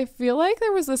 but I feel like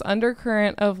there was this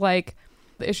undercurrent of like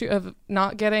the issue of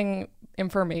not getting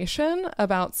information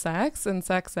about sex and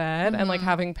sex ed and like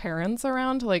having parents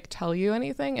around to like tell you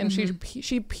anything, and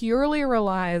she purely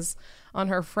relies on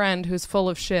her friend who's full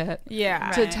of shit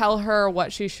to tell her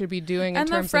what she should be doing in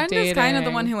terms of dating. And the friend is kind of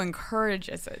the one who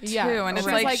encourages it too, and it's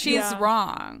like she's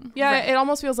wrong. It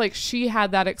almost feels like she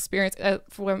had that experience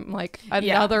from like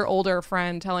another older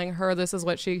friend telling her this is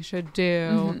what she should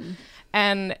do,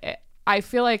 and I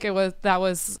feel like that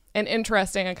was an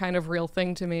interesting and kind of real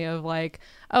thing to me of like,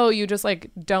 oh, you just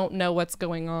like don't know what's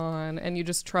going on and you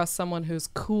just trust someone who's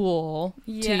cool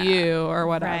to you or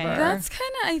whatever. Right. That's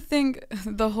kind of, I think,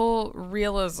 the whole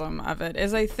realism of it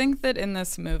is, I think that in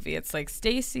this movie, it's like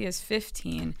Stacy is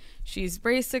 15. She's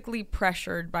basically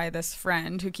pressured by this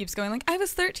friend who keeps going like, I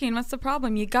was 13. What's the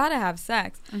problem? You gotta have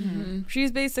sex.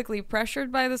 She's basically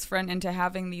pressured by this friend into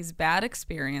having these bad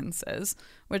experiences,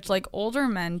 which, like, older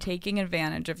men taking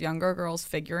advantage of younger girls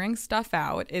figuring stuff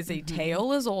out is a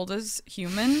tale as old as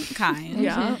humankind.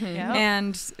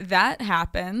 And that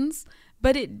happens,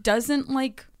 but it doesn't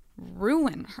like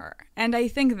ruin her. And I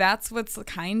think that's what's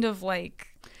kind of like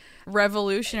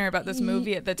revolutionary about this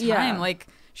movie at the time. Like,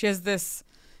 she has this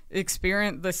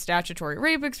experience, the statutory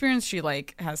rape experience. She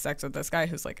like has sex with this guy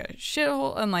who's like a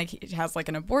shithole, and like he has like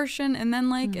an abortion, and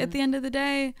then like at the end of the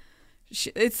day,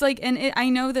 it's like, and I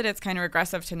know that it's kind of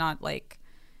regressive to not like,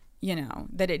 you know,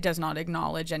 that it does not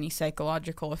acknowledge any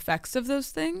psychological effects of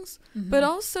those things, but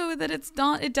also that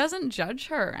it doesn't judge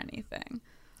her or anything.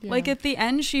 Like, at the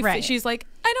end, she's like,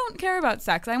 I don't care about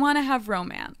sex. I want to have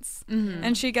romance.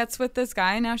 And she gets with this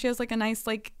guy, and now she has like a nice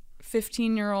like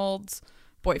 15-year-old's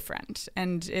boyfriend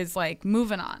and is like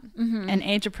moving on. An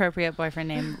age-appropriate boyfriend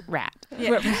named Rat.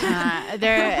 Yeah.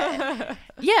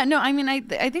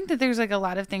 I think that there's like a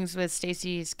lot of things with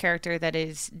Stacey's character that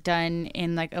is done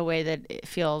in like a way that it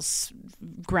feels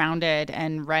grounded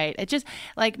and right. It just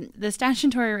like the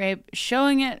statutory rape,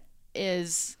 showing it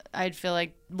is, I'd feel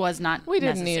like was not we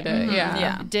didn't necessary. need it.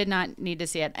 Yeah. Did not need to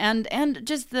see it. And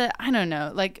just the, I don't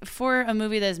know, like for a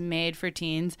movie that's made for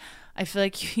teens, I feel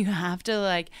like you have to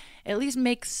like at least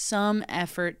make some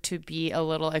effort to be a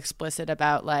little explicit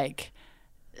about like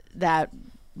that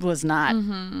was not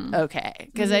okay,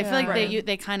 because I feel like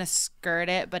they kind of skirt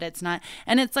it, but it's not.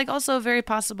 And it's like also very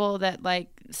possible that like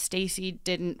Stacey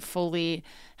hadn't fully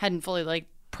like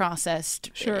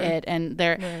processed it, and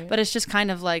but it's just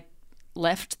kind of like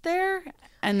left there.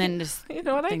 And then just you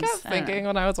know what I kept thinking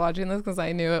when I was watching this, because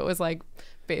I knew it was like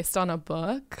based on a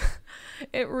book.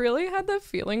 It really had the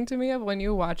feeling to me of when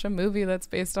you watch a movie that's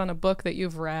based on a book that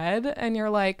you've read and you're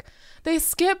like, they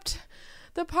skipped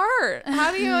the part.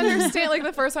 How do you understand? Like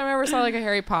the first time I ever saw like a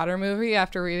Harry Potter movie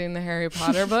after reading the Harry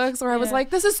Potter books, where I was like,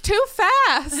 this is too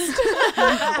fast.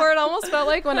 Where it almost felt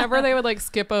like whenever they would like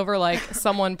skip over like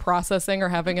someone processing or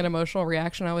having an emotional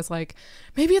reaction, I was like,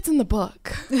 maybe it's in the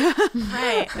book.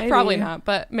 Right. Probably not,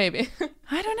 but maybe.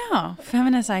 I don't know.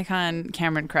 Feminist icon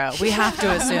Cameron Crowe. We have to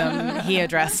assume he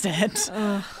addressed it.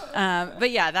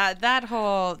 But yeah, that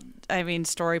whole, I mean,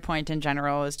 story point in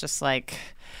general is just like,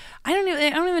 I don't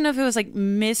even know if it was like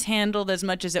mishandled as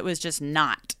much as it was just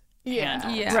not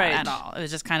handled at all. It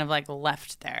was just kind of like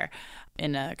left there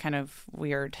in a kind of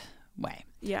weird way.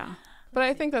 Yeah. But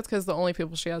I think that's because the only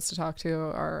people she has to talk to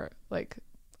are like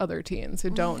other teens who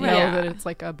don't know that it's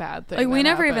like a bad thing. Like we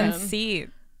never even see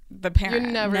the parents.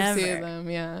 You never see them,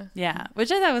 yeah,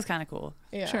 which I thought was kind of cool.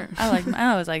 Yeah, sure. I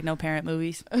always like no parent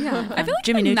movies. Yeah, I feel like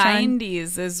Jimmy the Neutron.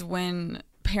 90s is when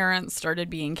parents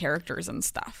started being characters and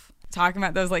stuff. Talking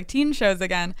about those like teen shows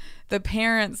again, the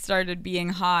parents started being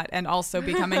hot and also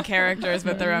becoming characters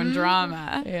with their own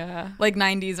drama. Yeah, like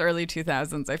 90s, early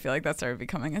 2000s. I feel like that started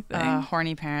becoming a thing.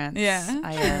 Horny parents.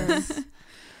 Yeah,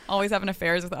 always having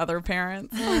affairs with other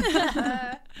parents.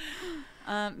 And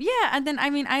then I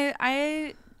mean,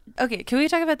 I okay. Can we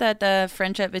talk about that the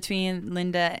friendship between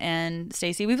Linda and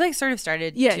Stacey? We've like sort of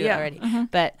started to already,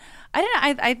 but I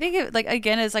don't know. I think it like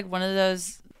again is like one of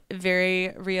those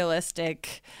very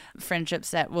realistic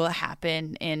friendships that will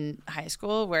happen in high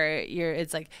school, where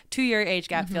it's like 2-year age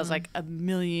gap feels like a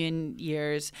million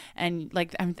years. And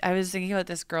like I was thinking about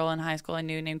this girl in high school I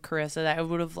knew named Carissa that I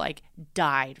would have like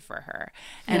died for her,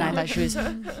 and I thought she was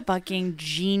fucking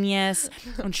genius,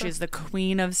 and she was the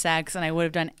queen of sex, and I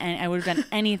would have done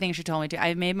anything she told me to.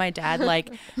 I made my dad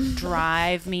like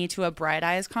drive me to a Bright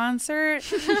Eyes concert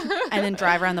and then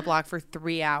drive around the block for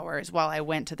 3 hours while I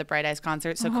went to the Bright Eyes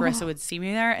concert, so Carissa would see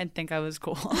me there and think I was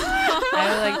cool.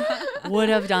 I like would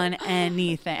have done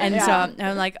anything. And so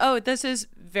I'm like, oh, this is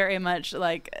very much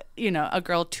like, you know, a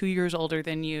girl 2 years older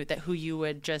than you who you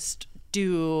would just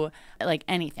do like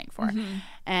anything for.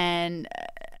 And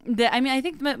I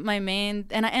think my main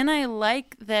and I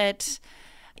like that,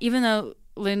 even though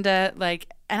Linda like,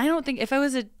 and I don't think if I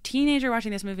was a teenager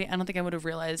watching this movie, I don't think I would have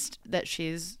realized that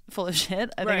she's full of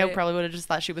shit. I think I probably would have just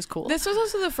thought she was cool. This was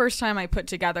also the first time I put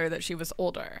together that she was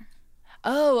older.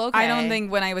 Oh, okay. I don't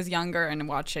think when I was younger and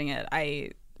watching it,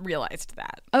 I realized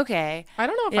that. Okay. I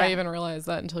don't know if I even realized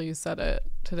that until you said it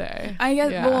today. I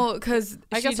guess, well, because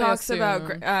she talks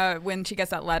about when she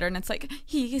gets that letter and it's like,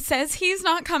 he says he's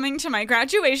not coming to my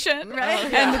graduation,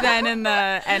 right? And then in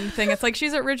the end thing, it's like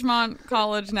she's at Ridgemont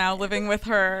College now living with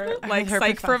her, like, her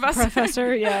psych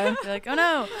professor. You're like, oh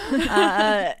no.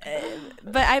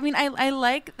 But I mean, I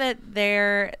like that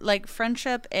their like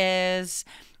friendship is,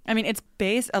 I mean,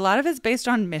 a lot of it's based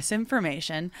on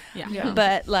misinformation. Yeah.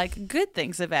 But like good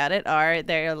things about it are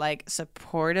they're like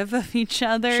supportive of each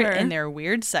other in their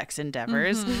weird sex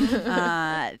endeavors.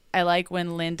 I like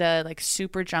when Linda like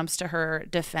super jumps to her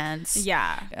defense.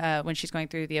 Yeah. When she's going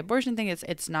through the abortion thing,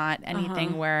 it's not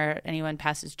anything where anyone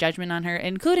passes judgment on her,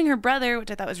 including her brother, which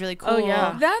I thought was really cool. Oh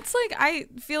yeah. That's like, I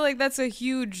feel like that's a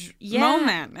huge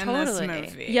moment in this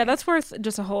movie. Yeah, that's worth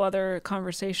just a whole other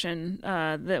conversation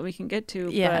that we can get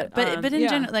to. Yeah. But in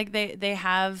general, like they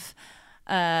have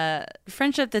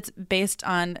friendship that's based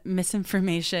on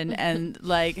misinformation and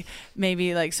like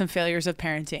maybe like some failures of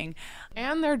parenting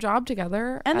and their job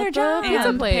together and their job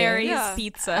and Perry's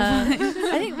pizza.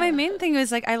 I think my main thing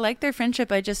was like I like their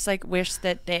friendship. I just like wish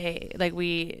that they like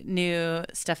we knew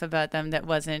stuff about them that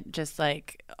wasn't just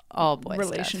like all boys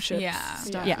relationships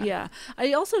stuff. Yeah.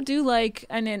 I also do like,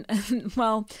 and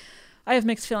well, I have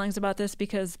mixed feelings about this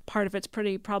because part of it's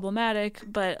pretty problematic,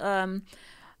 but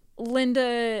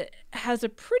Linda has a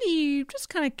pretty just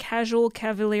kind of casual,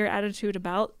 cavalier attitude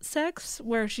about sex,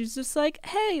 where she's just like,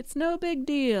 hey, it's no big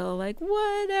deal, like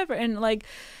whatever. And like,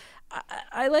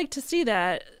 I like to see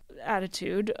that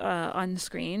attitude on the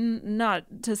screen.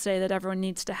 Not to say that everyone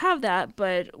needs to have that,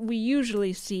 but we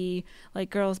usually see like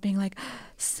girls being like,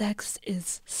 sex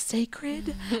is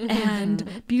sacred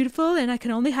and beautiful, and I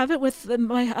can only have it with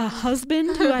my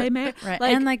husband who I marry. Right.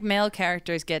 And like male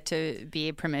characters get to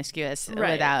be promiscuous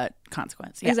without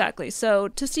consequence. Yeah. Exactly. So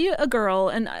to see a girl,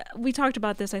 and we talked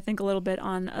about this, I think, a little bit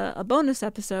on a bonus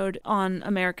episode on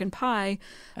American Pie,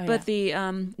 but the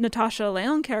Natasha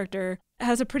Lyonne character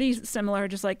has a pretty similar,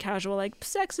 just like casual, like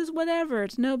sex is whatever,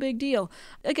 it's no big deal.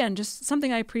 Again, just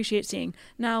something I appreciate seeing.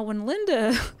 Now, when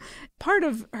Linda, part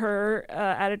of her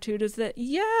attitude is that,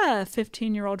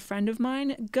 15-year-old friend of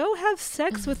mine, go have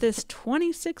sex with this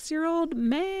 26-year-old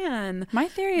man. My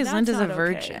theory is Linda's a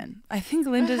virgin. I think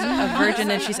Linda's a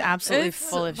virgin and she's absolutely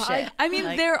full of shit. I mean,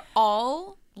 they're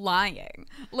all lying.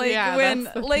 Like when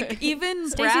like even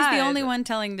Stacey's Brad, the only one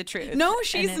telling the truth. No,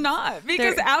 she's not,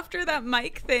 because after that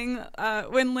mic thing,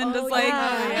 when Linda's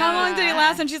how long did it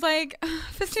last, and she's like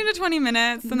 15 to 20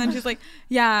 minutes, and then she's like,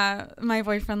 my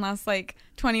boyfriend lasts like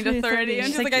 20 to 30, and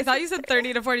she's like, I thought you said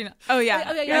 30 to 40. Oh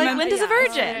yeah, You're like, Linda's a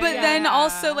virgin. But then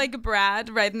also like Brad,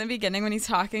 right in the beginning when he's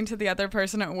talking to the other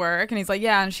person at work, and he's like,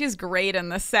 and she's great in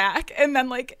the sack, and then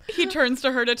like he turns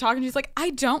to her to talk, and she's like, I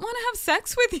don't want to have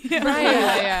sex with you.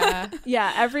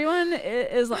 Everyone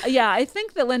is. I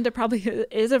think that Linda probably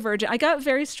is a virgin. I got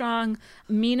very strong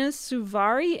Mina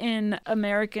Suvari in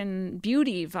American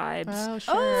Beauty vibes. Oh,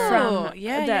 sure.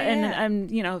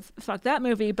 And fuck that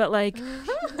movie, but like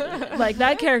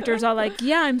that character's all like,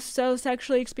 I'm so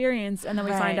sexually experienced, and then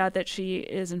we find out that she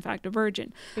is in fact a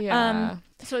virgin. It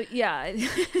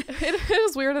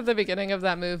was weird at the beginning of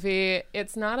that movie.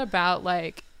 It's not about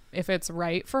like if it's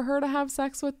right for her to have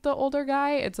sex with the older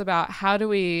guy. It's about how do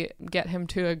we get him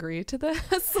to agree to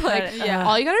this.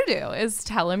 All you gotta do is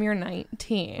tell him you're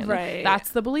 19. Right.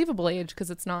 That's the believable age, because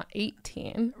it's not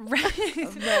 18. Right.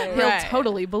 He'll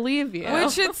totally believe you.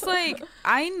 Which it's like,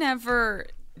 I never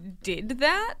did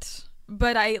that.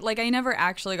 But I never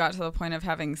actually got to the point of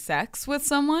having sex with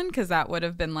someone, because that would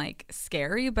have been like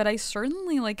scary. But I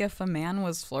certainly, like, if a man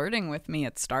was flirting with me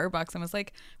at Starbucks and was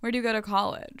like, where do you go to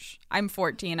college? I'm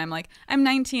 14. I'm like, I'm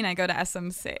 19. I go to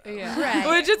SMC. Yeah.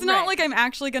 Which it's not like I'm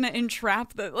actually going to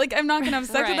entrap like, I'm not going to have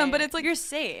sex with them, but it's like, you're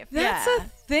safe. That's a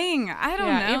thing. I don't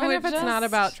know. Even if it's not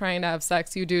about trying to have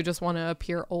sex, you do just want to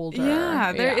appear older.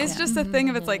 Yeah, there is just a thing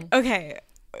of it's like, okay,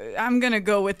 I'm gonna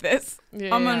go with this.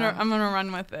 I'm gonna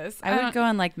run with this. I would go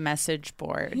on like message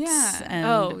boards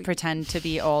and pretend to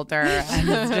be older and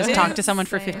just talk to someone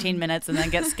for 15 minutes and then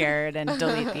get scared and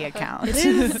delete the account. It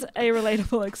is a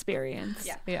relatable experience.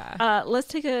 Yeah. Let's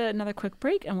take another quick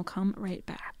break and we'll come right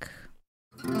back.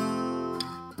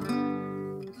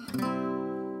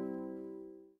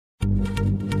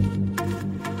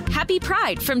 Happy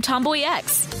Pride from Tomboy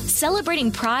X,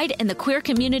 celebrating pride in the queer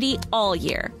community all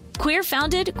year. Queer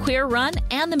founded, queer run,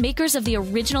 and the makers of the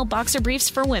original boxer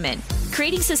briefs for women,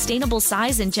 creating sustainable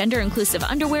size and gender inclusive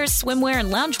underwear, swimwear,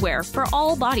 and loungewear for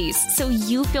all bodies so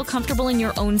you feel comfortable in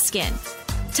your own skin.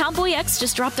 Tomboy X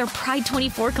just dropped their Pride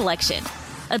 24 collection,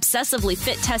 obsessively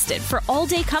fit tested for all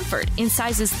day comfort in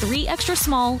sizes 3 extra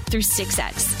small through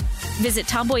 6X. Visit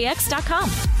tomboyx.com.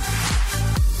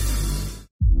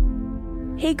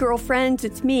 Hey girlfriends,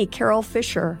 it's me, Carol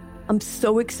Fisher. I'm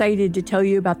so excited to tell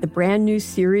you about the brand new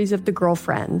series of The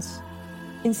Girlfriends.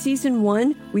 In season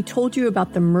 1, we told you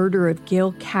about the murder of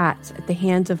Gail Katz at the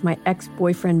hands of my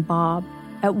ex-boyfriend Bob.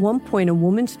 At one point, a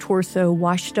woman's torso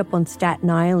washed up on Staten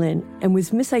Island and was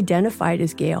misidentified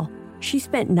as Gail. She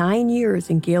spent 9 years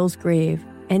in Gail's grave,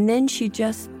 and then she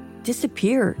just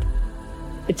disappeared.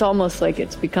 It's almost like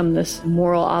it's become this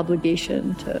moral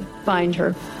obligation to find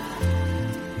her.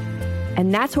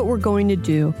 And that's what we're going to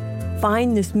do.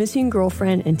 Find this missing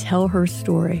girlfriend and tell her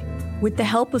story. With the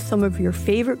help of some of your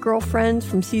favorite girlfriends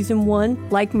from season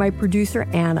 1, like my producer,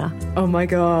 Anna. Oh my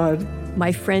God.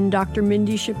 My friend, Dr.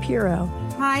 Mindy Shapiro.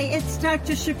 Hi, it's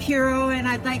Dr. Shapiro, and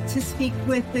I'd like to speak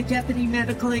with the deputy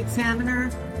medical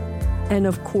examiner. And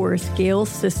of course, Gail's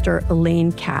sister,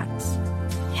 Elaine Katz.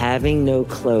 Having no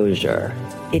closure,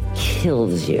 it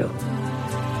kills you.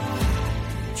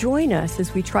 Join us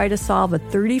as we try to solve a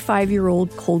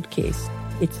 35-year-old cold case.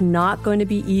 It's not going to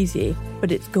be easy,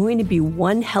 but it's going to be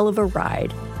one hell of a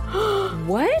ride.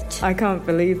 What? I can't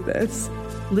believe this.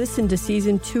 Listen to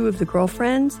season 2 of The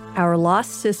Girlfriends, Our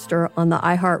Lost Sister on the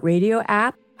iHeartRadio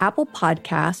app, Apple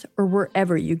Podcasts, or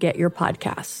wherever you get your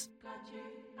podcasts.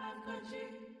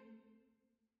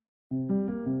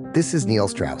 This is Neil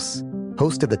Strauss,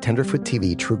 host of the Tenderfoot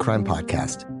TV True Crime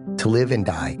Podcast, To Live and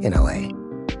Die in LA.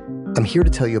 I'm here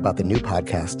to tell you about the new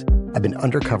podcast I've been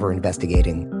undercover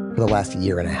investigating for the last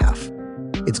year and a half.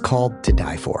 It's called To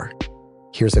Die For.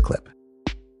 Here's a clip.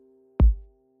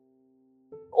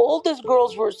 All these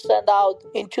girls were sent out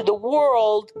into the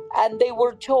world and they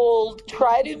were told,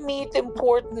 try to meet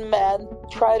important men,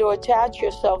 try to attach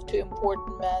yourself to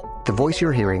important men. The voice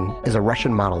you're hearing is a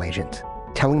Russian model agent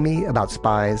telling me about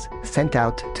spies sent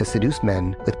out to seduce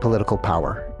men with political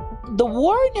power. The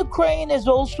war in Ukraine is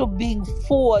also being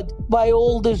fought by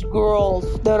all these girls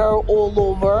that are all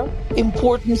over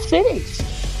important cities.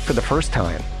 For the first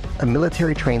time, a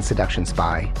military-trained seduction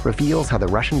spy reveals how the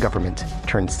Russian government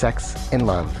turned sex and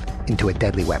love into a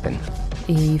deadly weapon.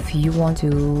 If you want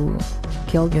to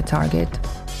kill your target,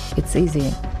 it's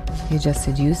easy. You just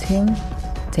seduce him,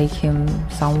 take him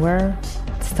somewhere,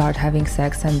 start having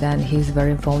sex, and then he's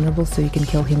very vulnerable, so you can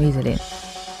kill him easily.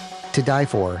 To Die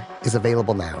For is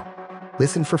available now.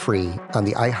 Listen for free on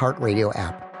the iHeartRadio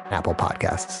app, Apple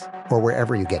Podcasts, or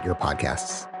wherever you get your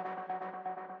podcasts.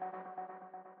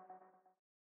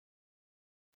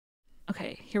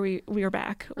 Okay, here we are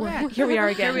back. Here we are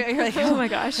again. Oh my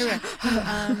gosh.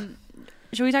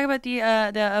 Should we talk about the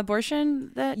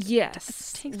abortion that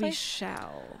takes place? We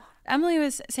shall. Emily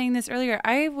was saying this earlier.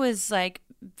 I was like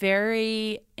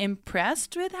very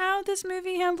impressed with how this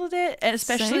movie handled it, and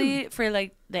especially for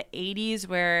like the 80s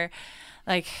where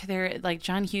like they're like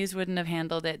John Hughes wouldn't have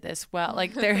handled it this well.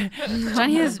 Like John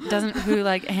Hughes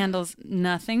handles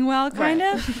nothing well, kind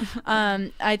of.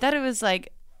 I thought it was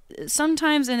like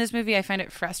sometimes in this movie I find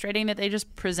it frustrating that they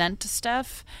just present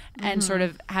stuff and sort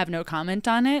of have no comment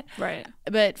on it. Right.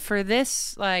 But for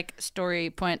this like story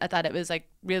point, I thought it was like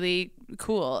really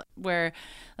cool where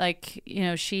like, you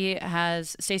know, Stacey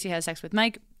has sex with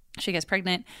Mike. She gets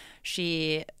pregnant.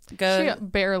 She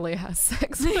barely has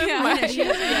sex with Mike,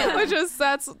 which is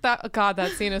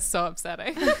that scene is so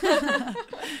upsetting.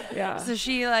 Yeah. So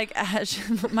she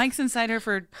Mike's inside her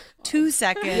for 2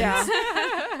 seconds.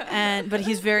 But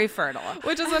he's very fertile,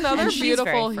 which is another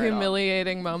beautiful,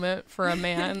 humiliating moment for a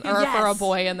man or for a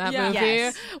boy in that movie.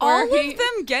 Yes. All of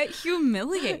them get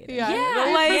humiliated. He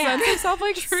presents himself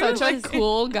like such a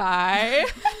cool guy,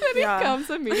 and he comes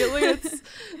immediately.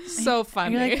 It's so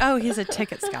funny. You're like, oh, he's a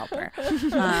ticket scalper.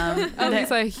 He's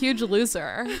a huge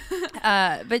loser.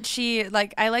 But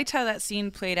I liked how that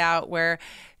scene played out where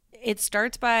it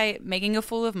starts by making a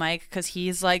fool of Mike because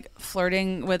he's like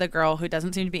flirting with a girl who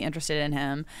doesn't seem to be interested in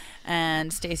him.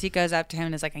 And Stacey goes up to him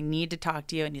and is like, I need to talk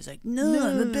to you. And he's like, no.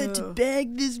 I'm about to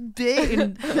bag this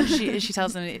babe. And she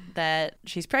tells him that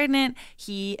she's pregnant.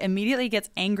 He immediately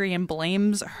gets angry and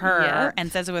blames her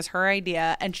and says it was her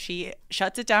idea. And she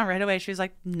shuts it down right away. She was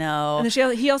like, no. And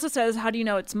then he also says, how do you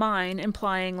know it's mine?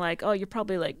 Implying like, oh, you're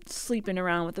probably like sleeping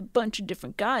around with a bunch of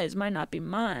different guys. Might not be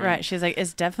mine. Right. She's like,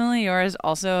 it's definitely yours.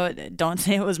 Also, don't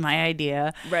say it was my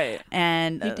idea. Right.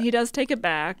 And he does take it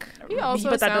back. He also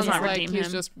but that does sounds not like redeem he's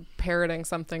him. just parroting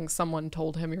something someone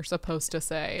told him you're supposed to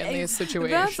say in these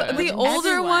situations. The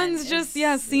older ones just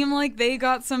seem like they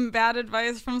got some bad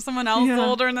advice from someone else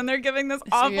older, and then they're giving this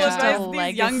awful advice to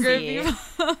these younger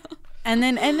people. And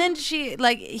then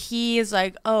he is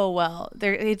like, oh, well,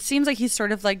 it seems like he's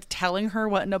sort of like telling her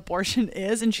what an abortion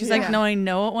is. And she's like, no, I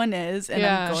know what one is. And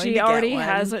I'm going to get one. She already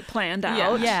has it planned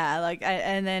out. Yeah.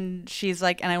 And then she's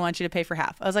like, and I want you to pay for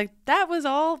half. I was like, that was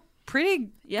all pretty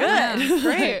good.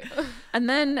 Great. And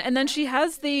then she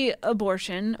has the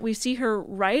abortion. We see her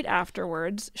right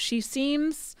afterwards. She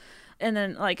seems... And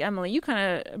then, like, Emily, you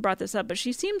kind of brought this up, but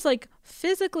she seems like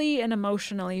physically and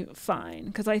emotionally fine.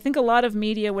 Because I think a lot of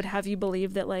media would have you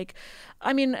believe that, like,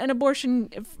 I mean, an abortion,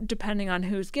 depending on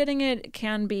who's getting it,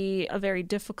 can be a very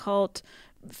difficult,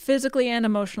 physically and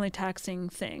emotionally taxing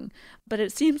thing. But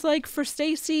it seems like for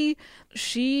Stacey,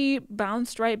 she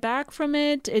bounced right back from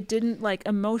it. It didn't like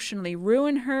emotionally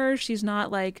ruin her. She's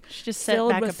not like she just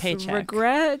filled set back with a paycheck.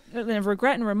 regret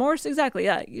and remorse. Exactly.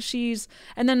 Yeah.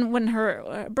 And then when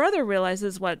her brother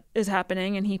realizes what is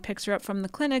happening and he picks her up from the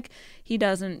clinic, he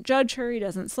doesn't judge her. He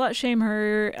doesn't slut shame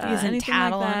her. He doesn't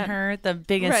tattle on her. The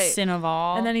biggest sin of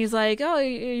all. And then he's like, "Oh, are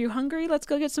you hungry? Let's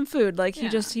go get some food." Like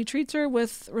he treats her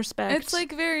with respect. It's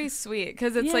like very sweet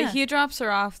because it's like he drops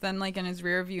her off, then like in his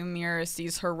rear view mirror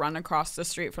sees her run across the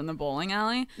street from the bowling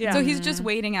alley. Yeah. So he's just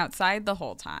waiting outside the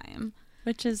whole time.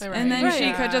 Which is and then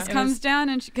she just comes down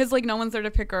and because like no one's there to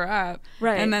pick her up.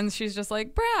 Right. And then she's just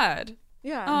like, Brad.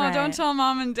 Yeah. Oh, don't tell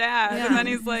mom and dad. Yeah. And then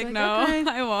he's like, no, okay.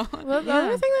 I won't. Well, the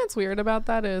other thing that's weird about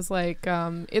that is like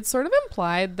it's sort of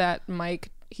implied that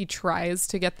Mike he tries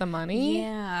to get the money.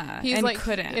 Yeah. He's and like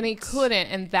couldn't. And he couldn't,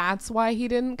 and that's why he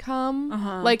didn't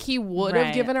come. Like he would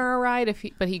have given her a ride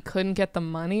but he couldn't get the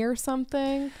money or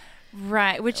something.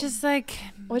 Right, which is like,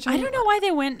 I don't know why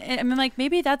they went. I mean, like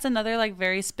maybe that's another like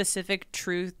very specific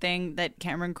true thing that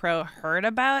Cameron Crowe heard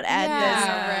about at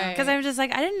this. Because I was just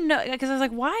like, I didn't know. Because I was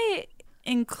like, why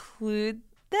include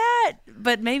that?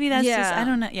 But maybe that's just, I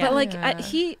don't know. Yeah, but like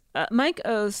Mike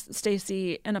owes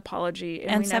Stacey an apology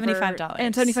and $75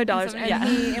 and $75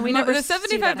 and we never the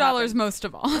 $75 most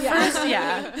of all.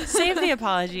 First, save the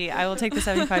apology. I will take the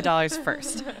 $75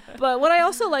 first. But what I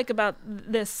also like about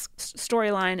this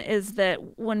storyline is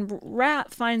that when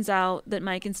Rat finds out that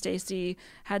Mike and Stacey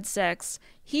had sex,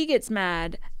 he gets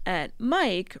mad at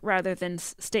Mike rather than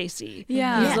Stacey.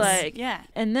 Yeah. He's like,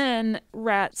 and then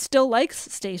Rat still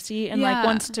likes Stacey and like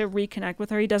wants to reconnect with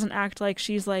her. He doesn't act like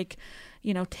she's like,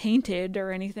 you know, tainted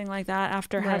or anything like that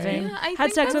after having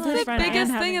had sex with his friend. The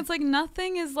biggest thing, it's like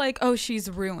nothing is like, oh, she's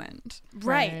ruined.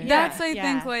 Right. That's I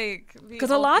think like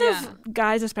because a lot of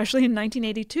guys, especially in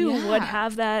 1982, would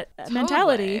have that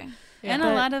mentality. Yeah. And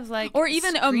a lot of like, or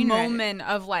even a moment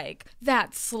of like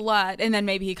that slut, and then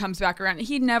maybe he comes back around.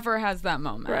 He never has that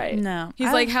moment. Right. No.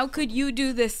 He's like, how could you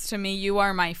do this to me? You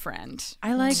are my friend.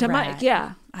 I like Rat. Mike.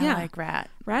 I like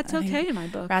Rat. Rat's okay in my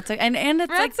book. Rat's and it's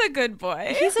Rat's like, a good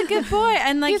boy. He's a good boy,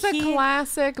 and like he's a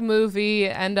classic movie.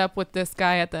 End up with this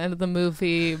guy at the end of the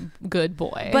movie, good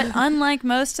boy. But unlike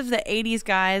most of the '80s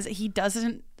guys, he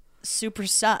doesn't super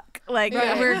suck. Like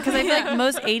because I feel like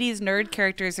most 80s nerd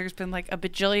characters, there's been like a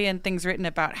bajillion things written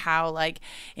about how like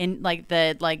in like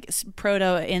the like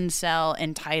proto incel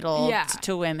entitled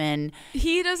to women.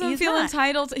 He doesn't feel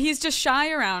entitled. He's just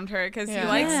shy around her because he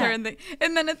likes her. And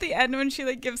then at the end when she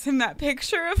like gives him that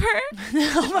picture of her.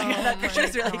 Oh my god, that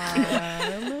picture's really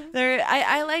cute.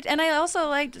 I liked, and I also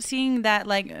liked seeing that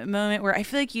like moment where I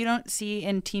feel like you don't see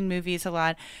in teen movies a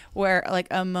lot, where like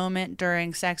a moment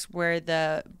during sex where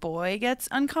the boy gets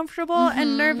uncomfortable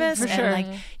and nervous, and like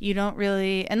you don't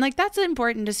really, and like that's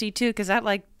important to see too, because that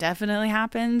like definitely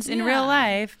happens in real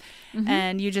life,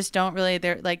 and you just don't really.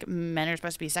 They're like, men are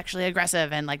supposed to be sexually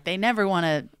aggressive, and like they never want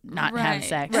to not have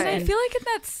sex. And I feel like in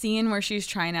that scene where she's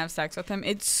trying to have sex with him,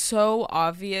 it's so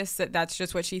obvious that that's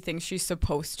just what she thinks she's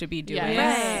supposed to be doing.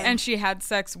 And she had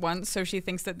sex once, so she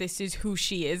thinks that this is who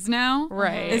she is now.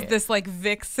 Is this like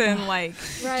vixen, like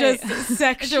just sexual?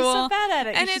 And she's so bad at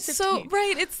it, and it's so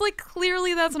it's like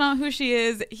clearly that's not who she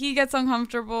is. He gets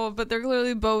uncomfortable, but they're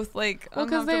clearly both like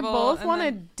because they both want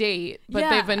to date, but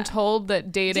they've been told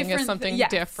that dating is something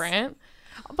different.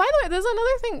 By the way, there's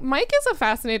another thing. Mike is a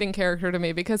fascinating character to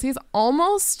me because he's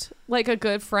almost like a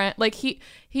good friend. Like he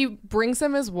brings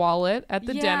him his wallet at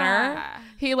the dinner.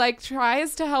 He like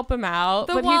tries to help him out.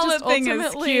 The but wallet he just thing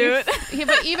ultimately, is cute.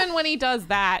 But even when he does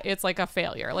that, it's like a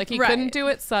failure. Like he couldn't do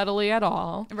it subtly at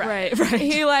all. Right.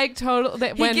 He like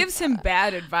totally. He gives him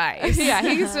bad advice.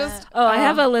 He's just. I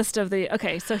have a list of the.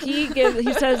 Okay, so he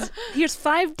says here's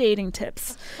 5 dating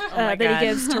tips that he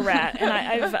gives to Rat, and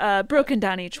I've broken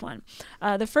down each one.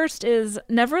 The first is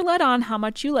never let on how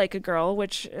much you like a girl,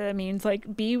 which means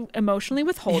like be emotionally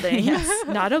withholding.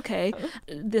 Not okay.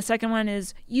 The second one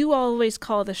is you always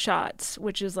call the shots,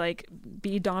 which is like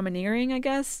be domineering, I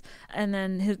guess. And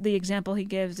then the example he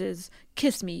gives is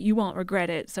kiss me, you won't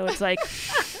regret it. So it's like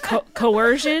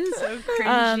coercion. So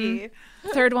cringy.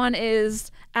 Third one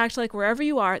is act like wherever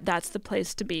you are, that's the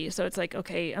place to be. So it's like,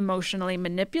 okay, emotionally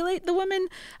manipulate the woman.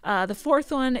 The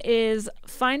fourth one is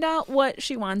find out what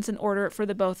she wants and order it for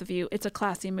the both of you. It's a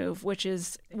classy move, which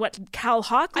is what Cal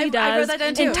Hockley does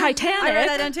in Titanic. I wrote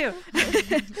that down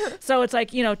too. So it's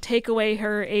like, take away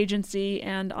her agency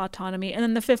and autonomy. And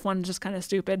then the fifth one is just kind of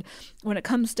stupid. When it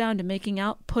comes down to making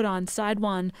out, put on side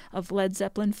 1 of Led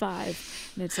Zeppelin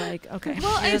 5. And it's like, okay.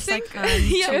 Well, I think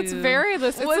it's very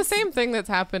it's the same thing that's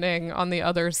happening on the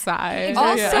other side.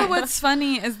 Also, what's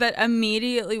funny is that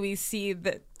immediately we see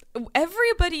that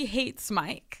everybody hates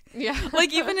Mike.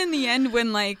 Like even in the end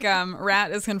when like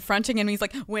Rat is confronting him, he's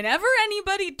like, whenever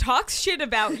anybody talks shit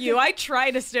about you, I try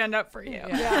to stand up for you.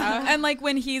 And like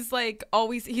when he's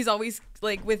always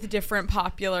like with different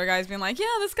popular guys being like, yeah,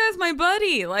 this guy's my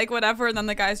buddy, like whatever, and then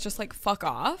the guy's just like, fuck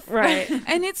off.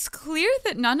 And it's clear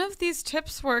that none of these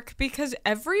tips work because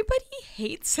everybody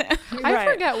hates him. I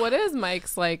forget what is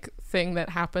Mike's like thing that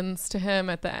happens to him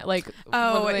at the like.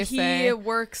 Oh, what do they he say?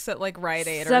 works at like Rite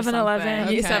Aid or 7-Eleven.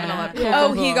 something. Okay. 7-Eleven. Yeah.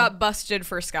 Oh, he got busted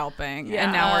for scalping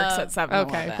and now works at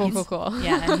 7-Eleven. Okay, cool.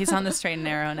 Yeah, and he's on the straight and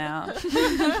narrow now.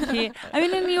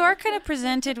 And you are kind of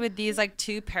presented with these like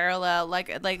two parallel,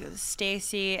 like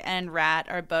Stacy and Rat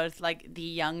are both like the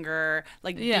younger,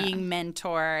 like being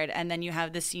mentored, and then you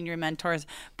have the senior mentors.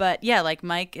 But yeah, like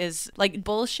Mike is like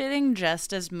bullshitting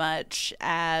just as much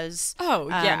as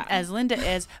as Linda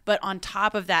is, but on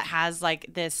top of that has like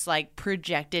this like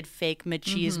projected fake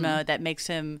machismo that makes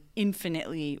him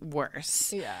infinitely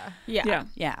worse. Yeah.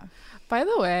 By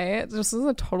the way, just as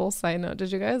a total side note,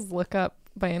 did you guys look up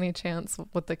by any chance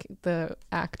what the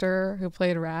actor who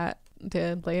played Rat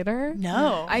did later?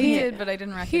 No, I did, but I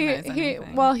didn't recognize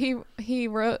anything. Well, he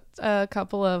wrote a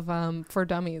couple of For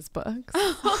Dummies books.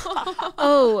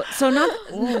 Oh, so not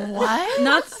what?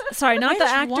 Not the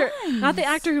actor, ones? not the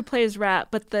actor who plays Rat,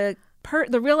 but the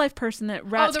real life person that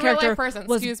Rat's character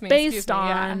was based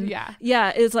on.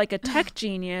 Yeah, is like a tech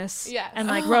genius. And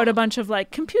like wrote a bunch of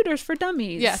like computers for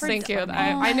dummies. Yes, thank you.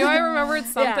 I knew I remembered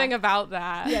something about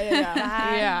that.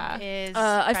 That is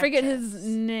I forget his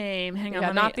name. Hang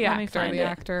on, not the actor. find The it.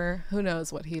 actor who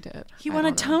knows what he did. He won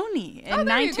a Tony in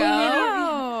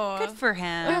 1980. Good for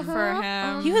him. Good for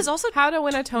him. He was also How to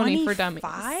Win a Tony for Dummies.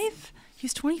 25? He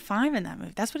was 25 in that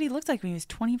movie. That's what he looked like when he was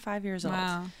 25 years old.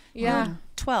 Wow. Yeah.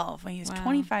 12 when he was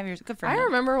 25 years. Good for him. I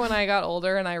remember when I got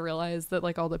older and I realized that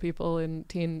like all the people in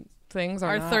teen things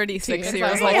are not 36 teens. years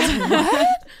I was like, what?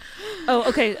 Oh,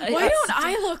 okay. Why don't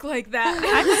I look like that?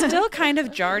 I'm still kind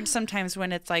of jarred sometimes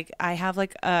when it's like I have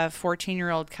like a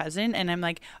 14-year-old cousin and I'm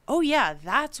like, oh yeah,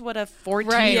 that's what a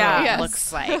 14-year-old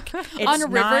looks like. It's on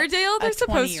not Riverdale, a they're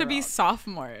supposed to be 20-year-old.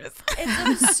 sophomores.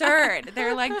 It's absurd.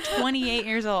 They're like 28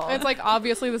 years old. it's like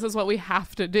obviously this is what we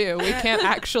have to do. We can't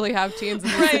actually have teens in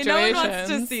these Right, situations. no one wants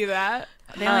to see that.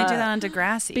 They only do that on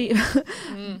Degrassi.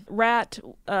 Rat,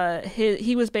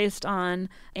 he was based on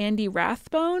Andy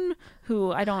Rathbone,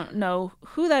 who I don't know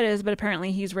who that is, but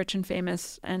apparently he's rich and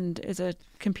famous and is a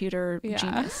computer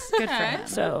genius. Good for him.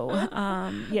 So,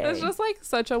 yeah. It's just like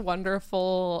such a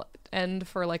wonderful end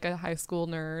for like a high school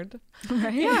nerd.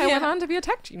 Right? Yeah, I went on to be a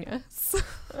tech genius.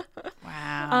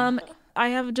 Wow. I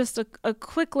have just a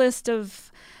quick list of.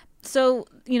 So,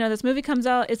 this movie comes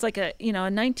out, it's like a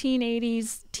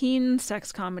 1980s teen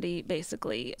sex comedy,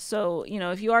 basically. So,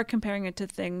 if you are comparing it to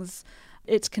things,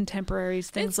 it's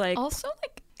contemporaries, things like... also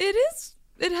like,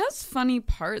 it has funny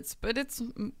parts, but it's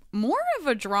more of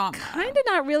a drama. Kind of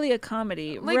not really a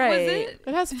comedy, like, right? Was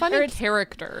it has funny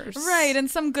characters. Right,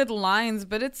 and some good lines,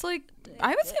 but it's like, I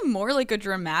would say more like a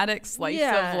dramatic slice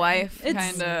of life,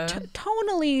 kind of.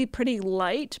 Tonally pretty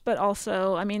light, but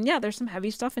also, there's some heavy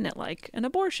stuff in it, like an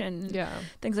abortion,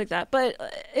 things like that. But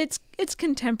it's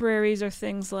contemporaries or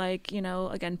things like,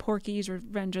 again, Porky's,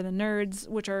 Revenge of the Nerds,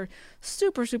 which are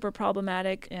super, super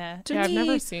problematic. Yeah, to me, I've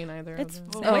never seen either of them.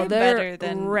 Oh, way they're better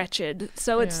than wretched.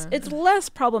 So it's less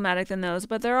problematic than those,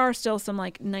 but there are still some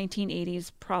like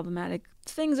 1980s problematic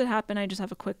things that happen. I just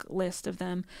have a quick list of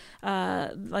them.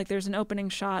 Like there's an opening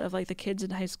shot of like the kids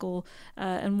in high school,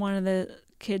 and one of the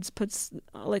kids puts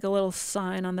like a little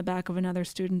sign on the back of another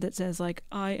student that says like,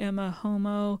 I am a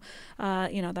homo.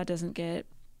 That doesn't get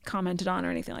commented on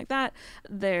or anything like that.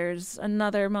 There's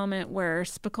another moment where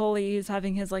Spicoli is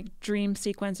having his like dream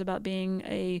sequence about being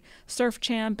a surf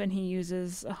champ and he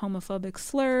uses a homophobic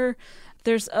slur.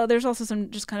 There's also some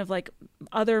just kind of like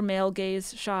other male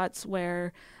gaze shots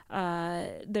where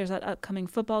there's that upcoming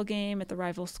football game at the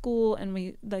rival school, and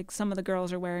we like some of the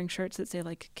girls are wearing shirts that say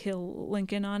like "Kill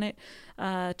Lincoln" on it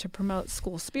to promote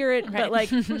school spirit. Right. But like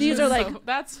these are like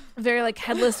that's very like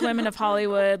headless women of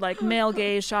Hollywood, like male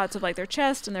gaze shots of like their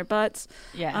chest and their butts.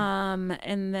 Yeah.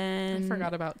 And then I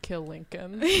forgot about "Kill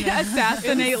Lincoln."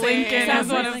 Assassinate Lincoln is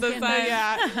one of the signs.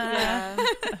 Yeah.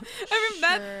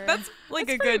 That's like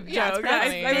a good joke.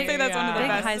 I would say that's one of the big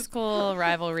best. High school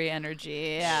rivalry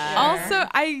energy. Yeah. Also,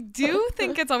 I do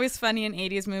think it's always funny in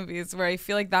 80s movies where I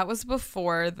feel like that was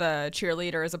before the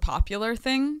cheerleader as a popular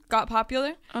thing got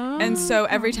popular. And so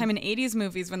every time in 80s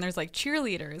movies when there's like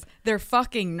cheerleaders, they're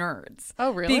fucking nerds.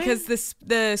 Oh, really? Because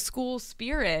the school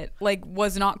spirit like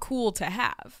was not cool to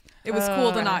have. It was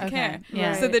cool to not care.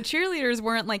 Yeah. So the cheerleaders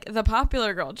weren't like the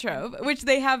popular girl trope, which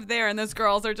they have there, and those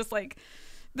girls are just like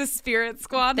the spirit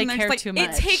squad. They and care like, too much.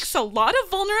 It takes a lot of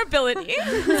vulnerability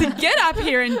to get up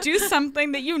here and do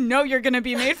something that you know you're going to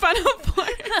be made fun of for.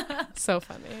 So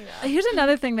funny. Yeah. Here's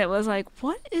another thing that was like,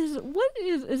 what is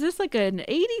this like an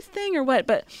 80s thing or what?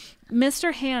 But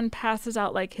Mr. Hand passes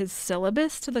out like his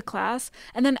syllabus to the class,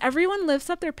 and then everyone lifts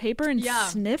up their paper and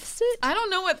sniffs it. I don't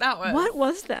know what that was. What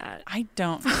was that? I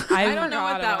don't know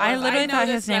what that was. I literally thought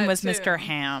his name was too. Mr.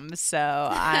 Ham, so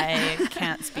I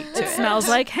can't speak to it. It smells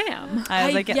like ham. I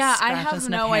was like, I have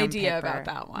no idea about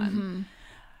that one. Mm-hmm.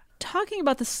 Talking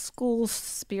about the school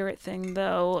spirit thing,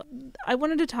 though, I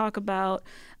wanted to talk about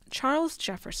Charles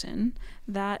Jefferson.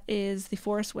 That is the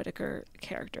Forrest Whitaker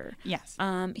character. Yes.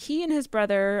 He and his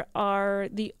brother are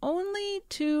the only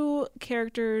two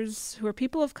characters who are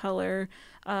people of color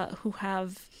who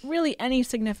have really any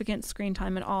significant screen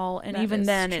time at all, and That even is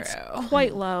then true. it's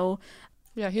quite low.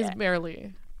 Yeah, he's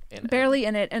barely in it. Barely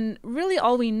in it. And really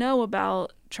all we know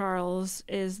about Charles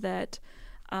is that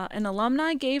an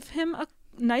alumni gave him a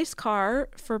nice car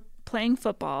for playing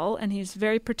football, and he's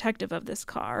very protective of this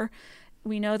car.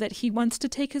 We know that he wants to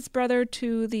take his brother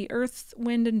to the Earth,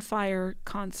 Wind, and Fire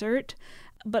concert.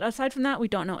 But aside from that, we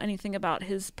don't know anything about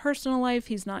his personal life.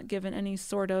 He's not given any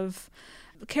sort of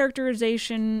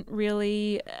characterization,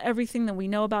 really. Everything that we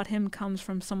know about him comes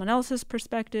from someone else's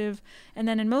perspective. And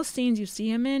then in most scenes you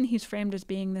see him in, he's framed as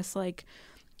being this, like,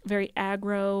 very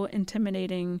aggro,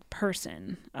 intimidating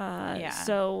person.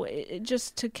 So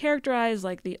just to characterize,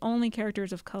 like, the only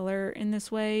characters of color in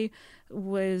this way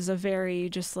was a very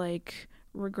just, like,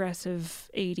 regressive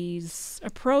 80s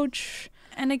approach.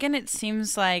 And again, it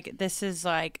seems like this is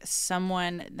like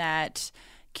someone that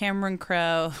Cameron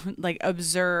Crowe like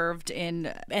observed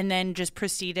and then just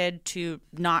proceeded to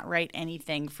not write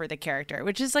anything for the character,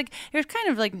 which is like, there's kind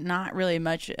of like not really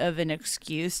much of an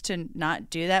excuse to not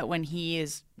do that when he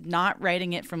is not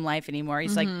writing it from life anymore.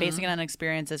 He's like basing it on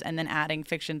experiences and then adding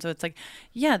fiction. So it's like,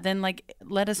 yeah, then like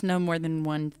let us know more than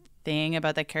one thing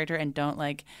about that character and don't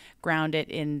like ground it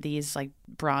in these like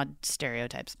broad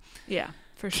stereotypes. Yeah,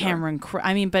 for sure. Cameron Crowe.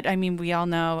 I mean, we all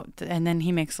know, and then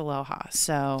he makes Aloha,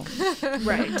 so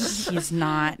right, he's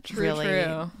not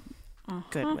really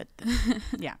good with this.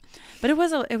 Yeah, but it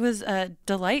was a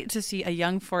delight to see a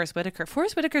young Forrest Whitaker.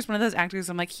 Forrest Whitaker is one of those actors.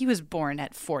 I'm like, he was born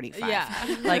at 45.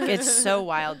 Yeah, like it's so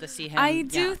wild to see him. I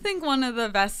do think one of the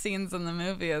best scenes in the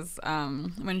movie is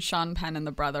when Sean Penn and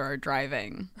the brother are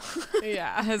driving.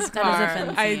 Yeah, his That car. is a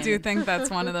fun I scene. do think that's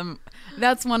one of them.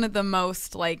 That's one of the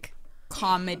most like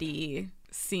comedy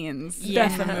scenes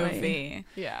in the movie.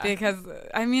 Yeah, because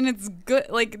I mean it's good,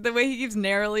 like the way he keeps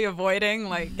narrowly avoiding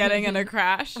like getting in a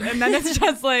crash, and then it's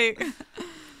just like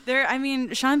there. I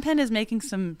mean, Sean Penn is making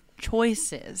some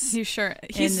choices.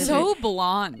 He's so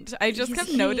blonde. I just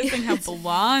kept noticing how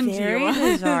blonde he very was.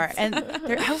 bizarre. And I don't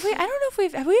know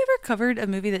if have we ever covered a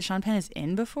movie that Sean Penn is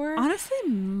in before? Honestly,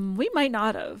 we might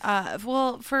not have.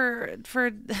 Well,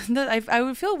 I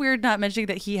would feel weird not mentioning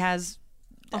that he has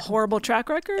a horrible track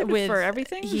record for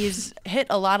everything. He's hit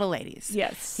a lot of ladies.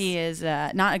 Yes. He is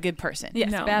not a good person. Yes,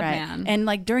 no. Bad man. And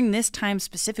like during this time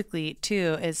specifically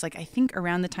too is like I think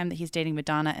around the time that he's dating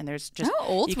Madonna, and there's just how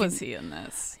old was he in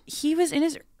this? He was in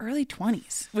his early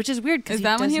 20s, which is weird. Is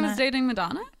that when he was dating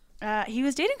Madonna? He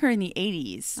was dating her in the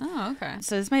 80s. Oh, okay.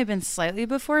 So this might have been slightly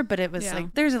before, but it was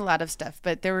like there's a lot of stuff.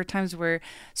 But there were times where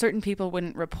certain people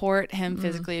wouldn't report him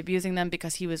physically abusing them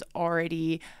because he was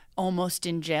already almost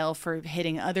in jail for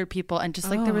hitting other people, and just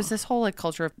like there was this whole like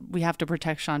culture of we have to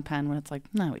protect Sean Penn when it's like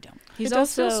no, we don't. He's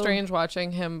also strange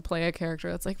watching him play a character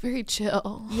that's like very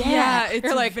chill. Yeah, it's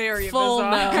you're like very full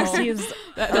bizarre. Because he's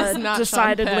not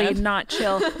decidedly not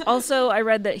chill. Also, I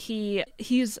read that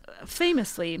he's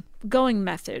famously going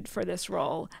method for this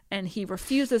role, and he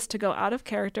refuses to go out of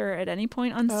character at any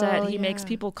point on set. He makes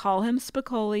people call him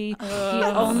Spicoli.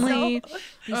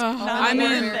 I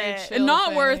mean,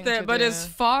 not worth it, but as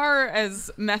far as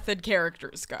method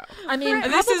characters go, I mean,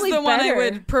 this is the one I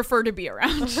would prefer to be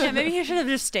around. Yeah, maybe he should have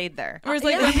just stayed there. Whereas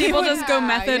like when people just go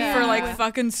method for like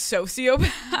fucking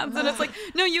sociopaths, and it's like,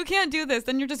 no, you can't do this.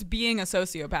 Then you're just being a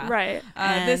sociopath, right?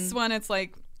 This one, it's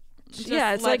like.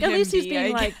 It's like at least he's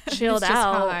being like chilled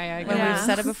out. We've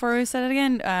said it before, we said it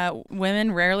again.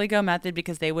 Women rarely go method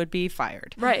because they would be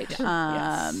fired. Right.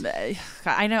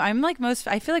 I know. I'm like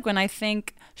I feel like when I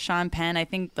think Sean Penn, I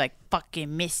think like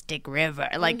fucking Mystic River,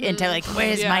 like into like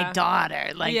where's my daughter?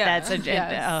 Like that's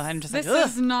I'm just this like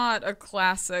is not a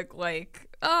classic like.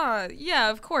 Yeah,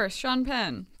 of course, Sean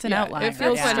Penn. It's an outlier. It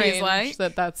feels strange like,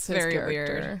 that's his very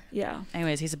character. Weird. Yeah.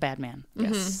 Anyways, he's a bad man.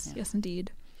 Yes. Yes,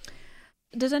 indeed.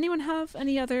 Does anyone have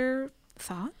any other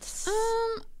thoughts?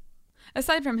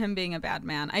 Aside from him being a bad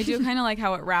man, I do kind of like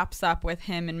how it wraps up with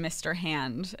him and Mr.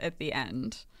 Hand at the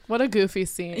end. What a goofy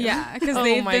scene. Yeah, because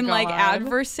they've been like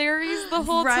adversaries the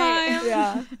whole time.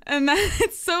 Yeah. And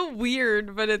it's so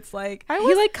weird, but it's like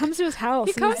he like comes to his house.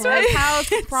 He comes to his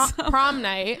house prom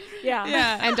night.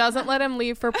 Yeah. And doesn't let him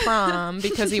leave for prom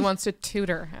because he wants to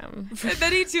tutor him. And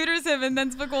then he tutors him, and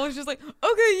then Spicoli is just like, okay,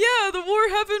 yeah, the war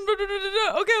happened. Blah, blah, blah,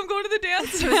 blah, blah. Okay, I'm going to the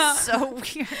dance now. It's so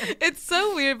weird. It's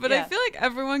so weird, but I feel like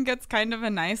everyone gets kind of a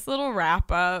nice little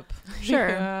wrap up. Sure.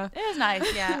 It was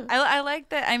nice, yeah. I like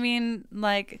that. I mean,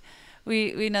 like,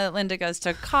 we know that Linda goes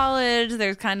to college.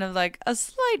 There's kind of like a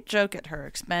slight joke at her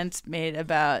expense made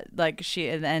about like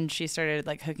she started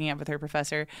like hooking up with her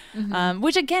professor,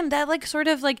 which again, that like sort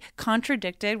of like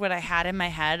contradicted what I had in my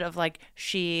head of like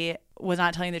she was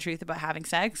not telling the truth about having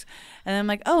sex, and I'm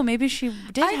like, oh, maybe she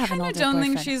did have an older boyfriend. I don't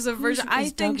think she's a virgin. I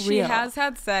think she has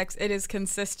had sex. It has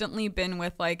consistently been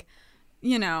with like,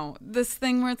 you know, this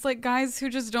thing where it's like guys who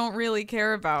just don't really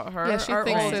care about her are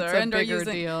older and are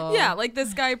using deal. Yeah, like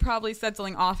this guy probably said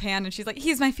something offhand and she's like,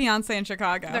 he's my fiance in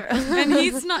Chicago. And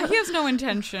he's not, he has no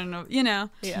intention of, you know.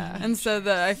 Yeah. And so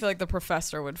I feel like the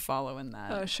professor would follow in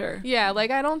that. Oh, sure. Yeah, like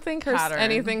I don't think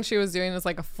anything she was doing was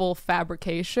like a full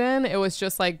fabrication. It was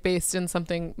just like based in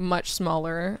something much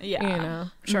smaller. Yeah. You know.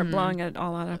 Sure, blowing it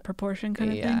all out of proportion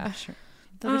kind of thing. Yeah, sure.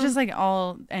 Which is like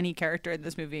all any character in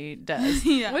this movie does.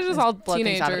 Yeah. Which is all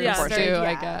teenagers too,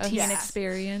 I guess. Teen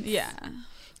experience. Yeah.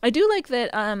 I do like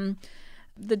that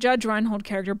the Judge Reinhold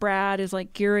character, Brad, is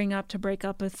like gearing up to break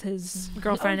up with his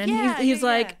girlfriend. And he's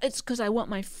like, it's because I want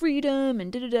my freedom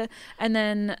and da-da-da. And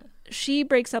then she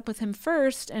breaks up with him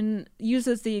first and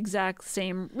uses the exact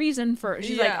same reason for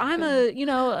she's like, I'm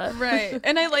right.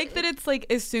 And I like that it's like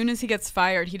as soon as he gets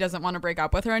fired, he doesn't want to break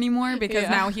up with her anymore because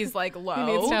now he's like low. He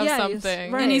needs to have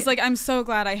something. And he's like, I'm so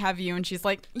glad I have you. And she's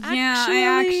like, I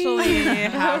actually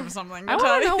have something to I tell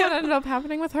want to know you. what ended up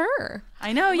happening with her.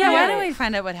 I know, yeah. Why don't we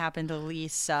find out what happened to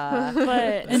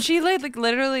Lisa? And she like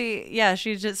literally,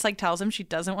 she just like tells him she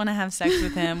doesn't want to have sex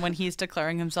with him when he's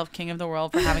declaring himself king of the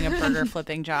world for having a burger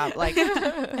flipping job. Like,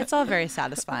 it's all very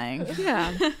satisfying.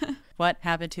 Yeah. What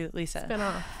happened to Lisa?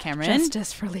 Spin-off. Cameron?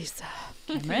 Justice for Lisa.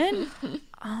 Cameron?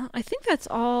 I think that's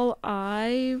all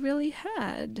I really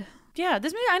had. Yeah,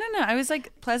 this movie, I don't know. I was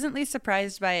like pleasantly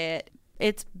surprised by it.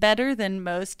 It's better than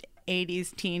most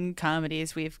 80s teen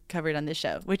comedies we've covered on this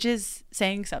show, which is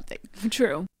saying something.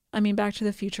 True. I mean, Back to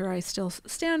the Future I still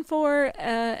stand for,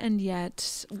 and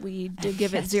yet we did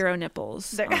give it 0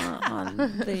 nipples on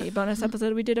the bonus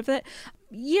episode we did of it.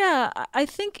 Yeah, I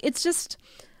think it's just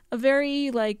a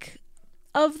very, like,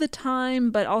 of the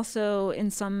time, but also in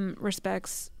some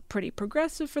respects pretty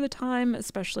progressive for the time,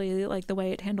 especially like the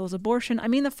way it handles abortion. I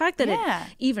mean, the fact that it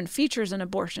even features an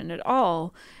abortion at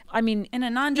all, I mean, in a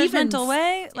non-judgmental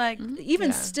way, like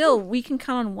even still, we can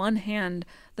count on one hand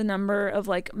the number of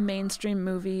like mainstream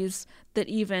movies that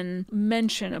even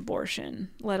mention abortion,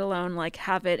 let alone like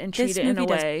have it and treat it in a way.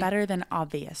 This movie does better than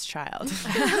Obvious Child,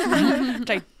 which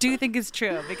I do think is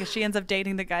true because she ends up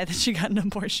dating the guy that she got an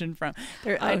abortion from.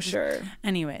 Sure.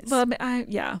 Anyways, well,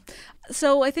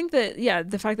 so I think that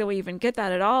the fact that we even get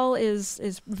that at all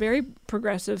is very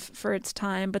progressive for its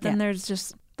time. But then there's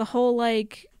just the whole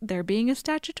like there being a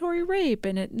statutory rape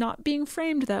and it not being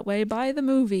framed that way by the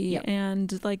movie,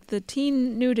 and like the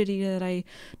teen nudity that I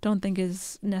don't think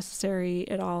is necessary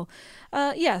at all.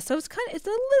 So it's a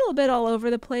little bit all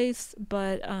over the place,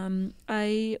 but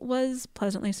I was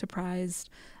pleasantly surprised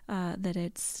that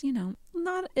it's,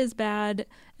 not as bad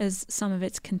as some of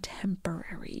its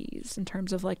contemporaries in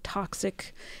terms of like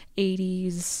toxic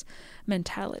 80s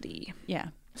mentality. Yeah.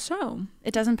 So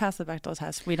it doesn't pass the Bechdel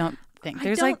test. We don't think.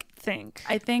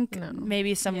 I think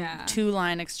maybe some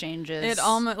 2-line exchanges. It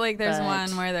almost like there's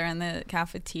one where they're in the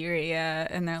cafeteria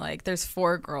and they're like, there's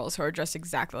 4 girls who are dressed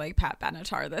exactly like Pat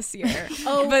Benatar this year.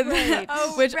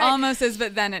 Which almost is,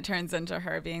 but then it turns into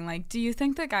her being like, do you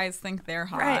think the guys think they're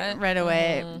hot? Right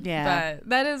away. Yeah. But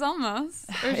that is almost.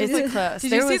 It's like, close.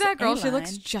 Did you see that girl? She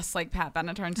looks just like Pat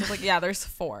Benatar. And she's like, yeah, there's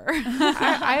 4.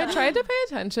 I tried to pay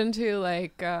attention to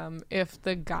like if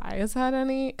the guys had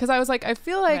any, because I was like, I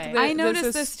feel like I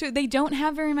noticed this too. They don't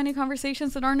have very many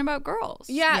conversations that aren't about girls.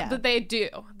 Yeah, but they do.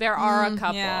 There are a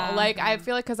couple. Yeah. Like, I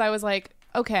feel like, because I was like,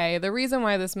 okay, the reason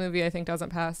why this movie I think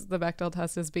doesn't pass the Bechdel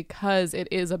test is because it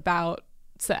is about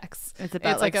sex. It's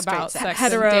about about sex,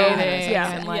 hetero, and dating,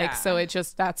 and so it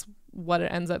just, that's what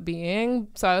it ends up being.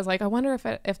 So I was like, I wonder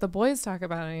if the boys talk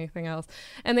about anything else,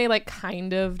 and they like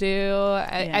kind of do.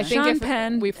 I think Sean if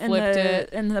Penn we flipped it,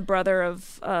 and the brother of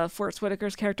Forrest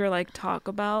Whitaker's character like talk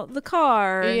about the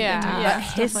car,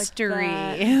 history,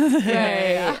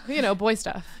 right? Boy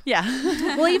stuff. Yeah.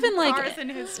 Well, even like cars in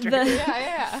history.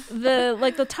 The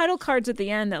like the title cards at the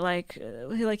end that like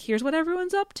here's what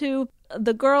everyone's up to.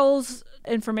 the girls'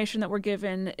 information that we're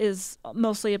given is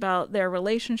mostly about their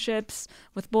relationships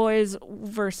with boys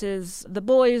versus the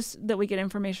boys that we get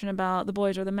information about, the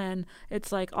boys or the men.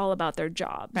 It's like all about their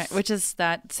jobs. Right, which is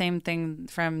that same thing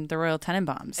from the Royal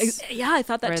Tenenbaums. Yeah, I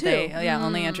thought that too. They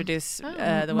only introduce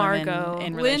the Margot. women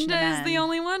in relation Linda to men. is the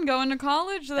only one going to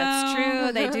college, though. That's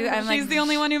true. They do. She's the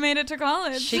only one who made it to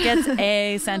college. She gets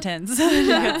a sentence. She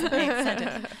gets a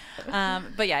sentence.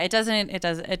 But yeah, it does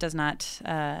not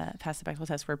pass the Bechdel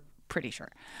test. We're pretty sure.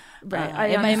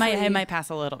 Right. It might pass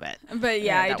a little bit. But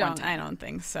yeah, I don't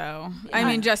think so. I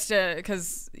mean, just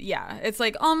because it's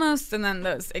like almost, and then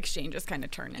those exchanges kind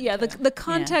of turn into. Yeah, the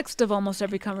context of almost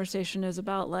every conversation is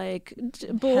about like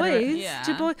boys.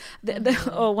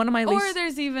 One of my least. Or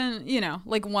there's even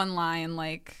like one line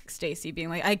like Stacy being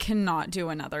like, "I cannot do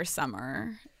another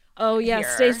summer." Oh yeah,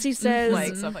 here. Stacy says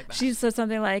like, stuff like that. She says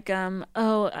something like,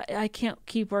 I can't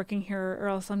keep working here or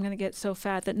else I'm gonna get so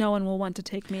fat that no one will want to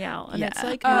take me out. And it's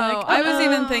like, I was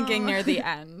even thinking near the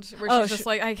end where she's just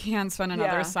like, I can't spend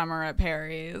another summer at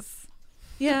Perry's.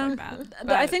 Yeah, like that.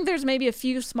 But I think there's maybe a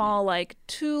few small like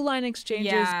 2-line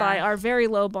exchanges by our very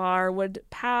low bar would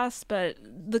pass, but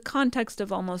the context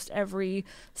of almost every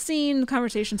scene,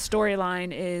 conversation,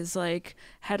 storyline is like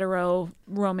hetero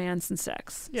romance and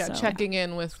sex. Yeah, so. Checking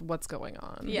in with what's going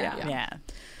on. Yeah.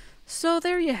 So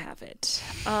there you have it.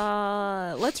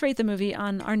 Let's rate the movie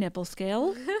on our nipple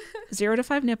scale. 0 to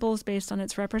 5 nipples based on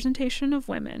its representation of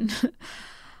women.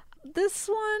 This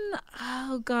one,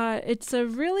 oh god, it's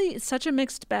such a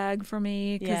mixed bag for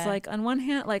me because like on one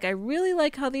hand, like I really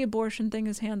like how the abortion thing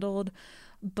is handled,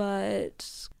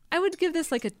 but I would give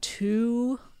this like a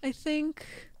 2, I think.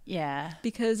 Yeah.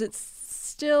 Because it's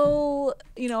still,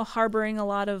 harboring a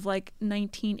lot of like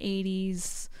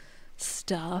 1980s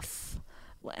stuff.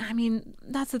 I mean,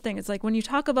 that's the thing. It's like when you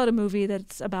talk about a movie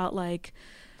that's about like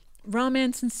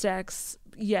romance and sex,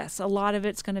 yes, a lot of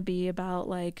it's going to be about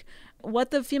like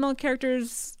what the female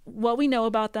characters, what we know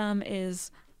about them is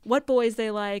what boys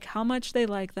they like, how much they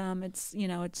like them. It's,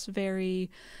 it's very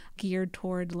geared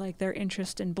toward like their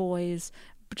interest in boys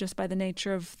just by the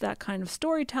nature of that kind of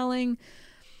storytelling.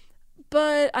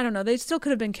 But I don't know, they still could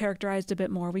have been characterized a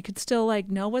bit more. We could still like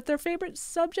know what their favorite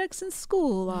subjects in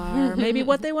school are, maybe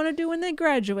what they want to do when they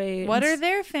graduate. What are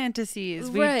their fantasies?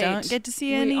 We don't get to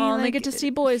see any. We only like, get to see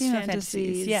boys'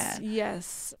 fantasies. Yeah.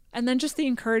 Yes. And then just the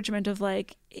encouragement of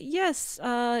like, yes,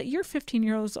 you're 15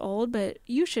 years old, but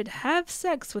you should have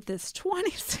sex with this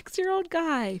 26-year-old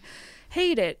guy.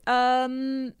 Hate it.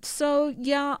 So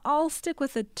yeah, I'll stick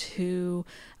with a 2.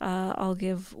 I'll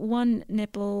give 1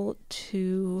 nipple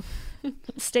to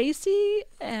Stacy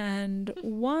and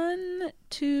 1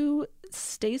 to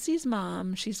Stacy's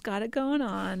mom. She's got it going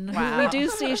on. Wow. We do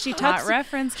see she tucks hot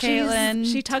reference,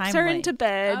 Caitlin. She tucks her into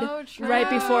bed right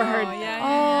before her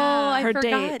I forgot.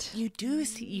 date. You do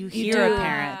see. You hear a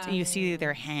parent. And you see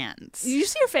their hands. You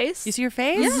see her face. You see her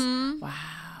face. Yeah. Mm-hmm. Wow.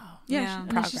 Yeah.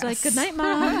 And then she's like, "Good night,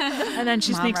 Mom," and then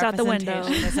she Mom sneaks out the window.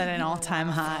 representation is at an all-time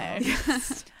high.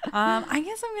 I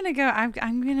guess I'm gonna go.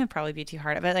 I'm gonna probably be too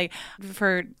hard, but like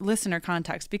for listener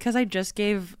context, because I just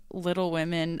gave Little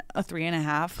Women a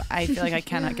 3.5. I feel like I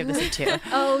cannot give this a 2.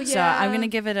 Oh yeah. So I'm gonna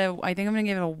give it a. I think I'm gonna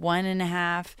give it a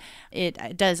 1.5.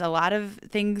 It does a lot of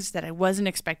things that I wasn't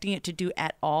expecting it to do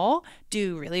at all.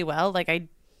 Do really well. Like I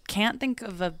can't think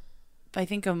of a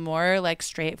more like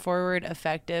straightforward,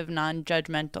 effective,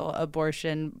 non-judgmental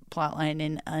abortion plotline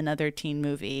in another teen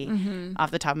movie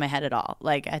off the top of my head at all.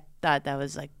 Like I thought that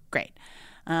was like great.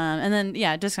 And then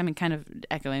kind of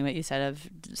echoing what you said of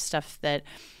stuff that,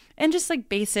 and just like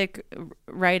basic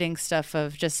writing stuff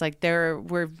of just like there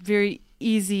were very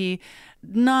easy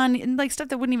stuff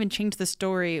that wouldn't even change the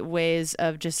story ways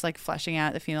of just like fleshing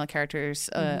out the female characters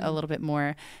a little bit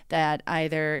more that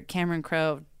either Cameron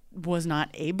Crowe was not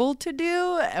able to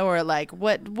do or like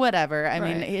whatever. I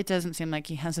mean, it doesn't seem like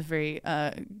he has a very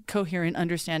coherent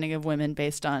understanding of women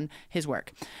based on his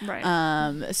work. Right.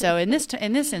 So in this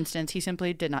instance, he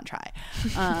simply did not try.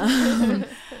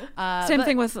 Same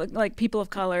thing with like people of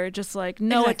color, just like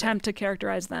no attempt to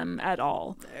characterize them at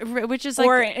all, which is like,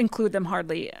 or include them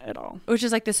hardly at all. Which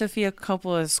is like the Sofia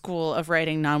Coppola school of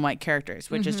writing non-white characters,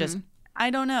 which is just, I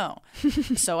don't know,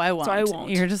 so I won't. So I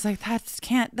won't. You're just like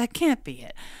that can't be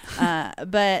it.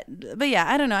 But yeah,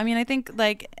 I don't know. I mean, I think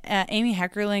like Amy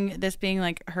Heckerling, this being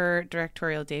like her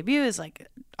directorial debut, is like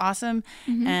awesome,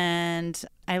 and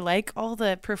I like all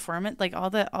the performance. Like all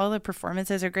the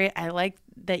performances are great. I like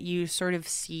that you sort of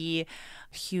see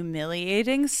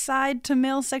humiliating side to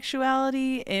male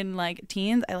sexuality in like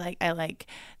teens. I like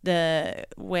the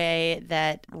way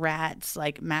that Rat's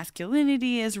like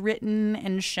masculinity is written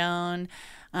and shown.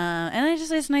 And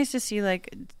it's nice to see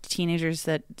like teenagers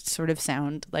that sort of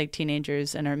sound like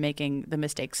teenagers and are making the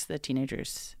mistakes that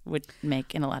teenagers would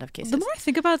make in a lot of cases. The more I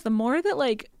think about it, the more that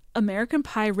like American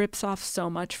Pie rips off so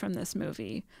much from this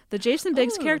movie. The Jason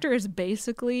Biggs character is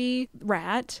basically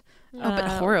Rat. But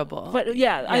horrible. But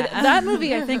that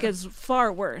movie I think is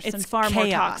far worse and far chaos. more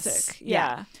toxic.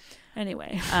 Yeah.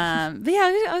 Anyway. But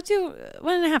yeah, I'll do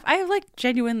 1.5. I like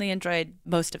genuinely enjoyed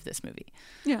most of this movie.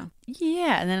 Yeah.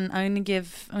 Yeah, and then I'm gonna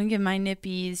give my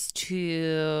nippies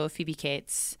to Phoebe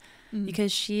Cates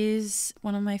because she's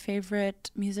one of my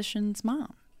favorite musicians'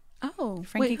 mom. Oh,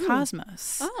 Frankie who?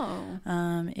 Cosmos. Oh,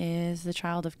 is the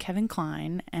child of Kevin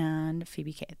Kline and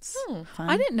Phoebe Cates. Fun.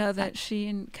 I didn't know that she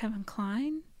and Kevin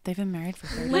Kline. They've been married for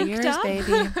 30 Linked years, up?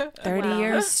 baby. 30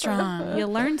 years strong. You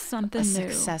learned something A new.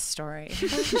 success story.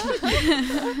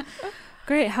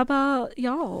 Great. How about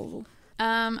y'all?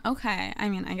 Okay. I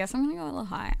mean, I guess I'm going to go a little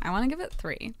high. I want to give it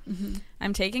 3.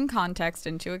 I'm taking context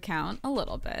into account a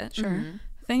little bit. Sure.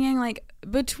 Thinking like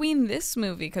between this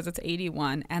movie, because it's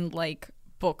 81, and like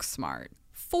Booksmart,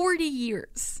 40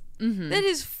 years. That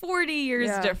is 40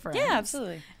 years difference. Yeah,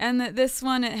 absolutely. And this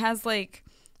one, it has like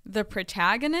the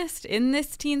protagonist in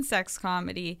this teen sex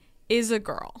comedy is a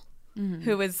girl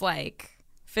who is like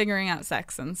figuring out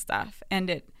sex and stuff.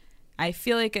 And I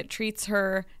feel like it treats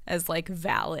her as like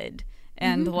valid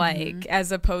and like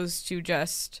as opposed to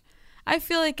just, I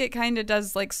feel like it kind of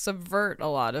does like subvert a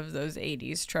lot of those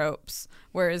 80s tropes,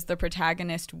 whereas the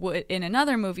protagonist would in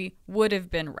another movie would have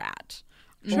been Rat.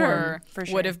 Or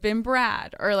would have been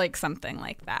Brad or like something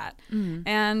like that.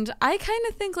 And I kind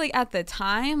of think like at the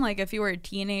time, like if you were a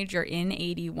teenager in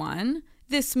 81,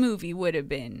 this movie would have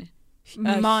been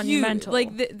monumental.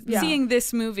 Seeing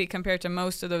this movie compared to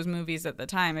most of those movies at the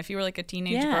time, if you were like a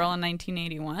teenage girl in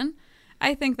 1981,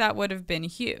 I think that would have been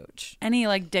huge. Any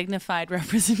like dignified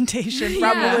representation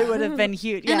probably would have been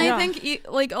huge. And I think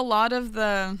like a lot of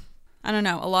the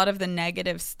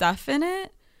negative stuff in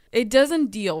it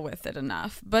doesn't deal with it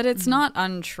enough, but it's not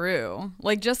untrue.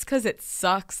 Like just because it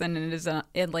sucks and it is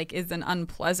an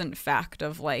unpleasant fact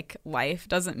of like life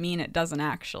doesn't mean it doesn't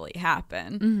actually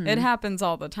happen. It happens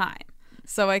all the time.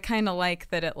 So I kind of like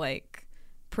that it like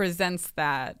presents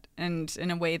that and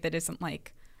in a way that isn't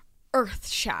like earth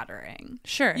shattering.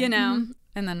 Sure. You know?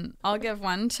 And then I'll give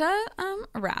one to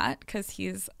Rat because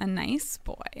he's a nice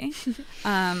boy.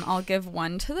 I'll give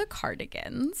one to the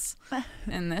Cardigans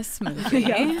in this movie.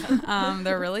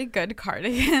 They're really good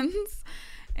cardigans.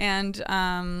 And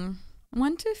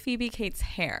one to Phoebe Cates'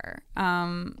 hair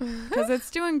because it's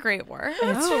doing great work.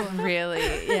 It's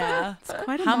really, yeah. It's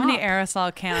quite a How many mop.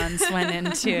 aerosol cans went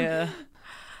into...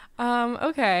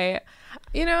 Okay.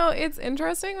 You know, it's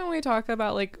interesting when we talk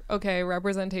about like, okay,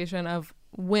 representation of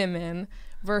women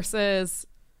versus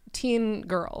teen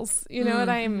girls. You know what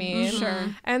I mean?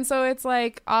 Sure. And so it's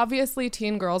like, obviously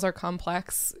teen girls are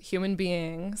complex human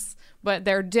beings, but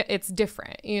it's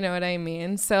different. You know what I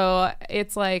mean? So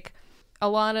it's like a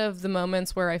lot of the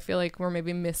moments where I feel like we're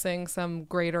maybe missing some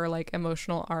greater like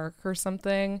emotional arc or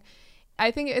something.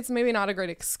 I think it's maybe not a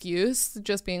great excuse,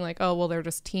 just being like, oh, well, they're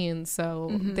just teens, so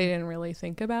they didn't really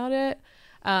think about it.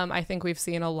 I think we've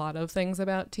seen a lot of things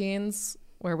about teens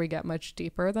where we get much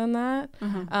deeper than that.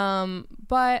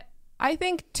 But I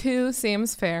think 2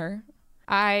 seems fair.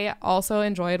 I also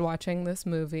enjoyed watching this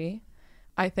movie.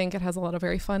 I think it has a lot of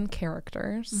very fun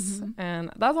characters.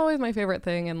 And that's always my favorite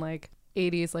thing in like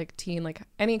 80s, like teen, like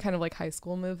any kind of like high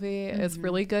school movie is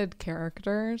really good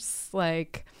characters.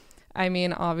 Like, I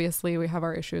mean, obviously we have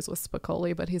our issues with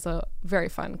Spicoli, but he's a very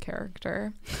fun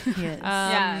character.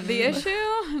 Yeah, the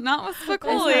issue, not with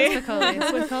Spicoli.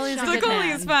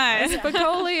 Spicoli's fine.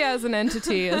 Spicoli as an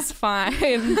entity is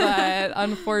fine, but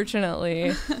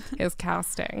unfortunately his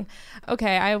casting.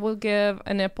 Okay, I will give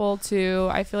a nipple to,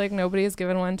 I feel like nobody has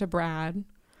given one to Brad.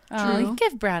 Oh,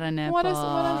 give Brad a nipple. What a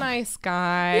nice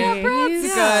guy. Yeah, Brad's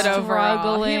He's good overall. He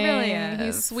struggling. really is.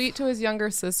 He's sweet to his younger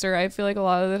sister. I feel like a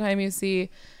lot of the time you see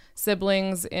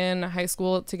siblings in high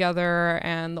school together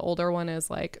and the older one is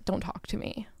like, don't talk to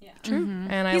me. True.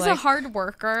 And He's a hard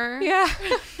worker. Yeah.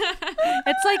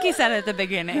 It's like he said at the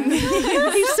beginning.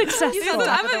 He's successful.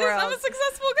 I'm a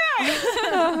successful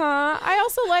guy. I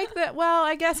also like that, well,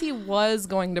 I guess he was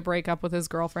going to break up with his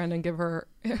girlfriend and give her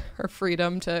her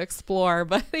freedom to explore,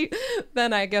 but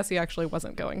then I guess he actually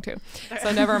wasn't going to.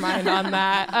 So never mind on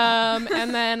that.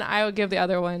 And then I would give the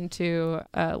other one to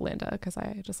Linda because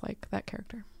I just like that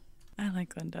character. I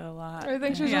like Linda a lot. I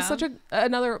think she's just such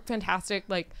another fantastic,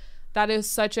 like, that is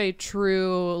such a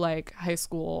true, like, high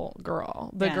school girl.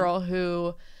 The girl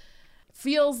who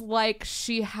feels like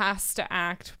she has to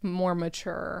act more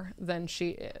mature than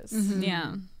she is.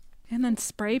 Yeah. And then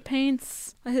spray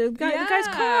paints the guy's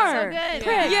car. So good.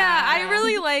 Prick. Yeah, I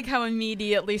really like how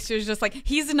immediately she was just like,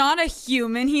 he's not a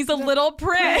human, he's a little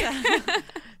prick.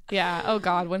 Yeah. Oh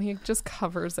God, when he just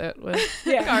covers it with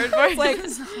cardboard. Like,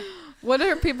 what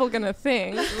are people gonna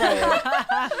think?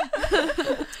 Right.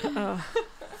 Oh,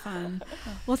 fun.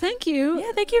 Well, thank you.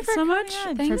 Yeah, thank you so much.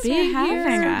 Thanks for being here.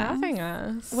 Having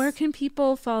us. Where can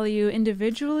people follow you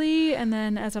individually and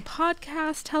then as a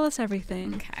podcast? Tell us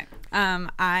everything. Okay.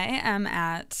 I am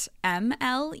at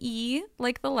MLE,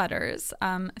 like the letters,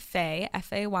 Faye,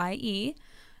 Faye,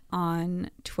 on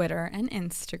Twitter and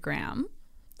Instagram.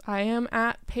 I am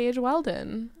at Paige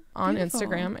Weldon on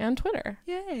Instagram and Twitter.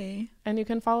 Yay. And you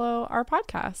can follow our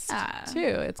podcast too.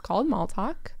 It's called Mall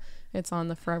Talk. It's on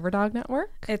the Forever Dog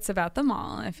Network. It's about the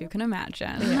mall, if you can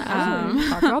imagine. Yeah, we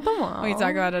talk about the mall. We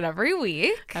talk about it every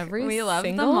week. We love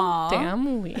the single mall.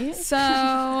 damn week.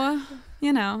 So,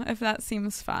 if that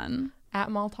seems fun.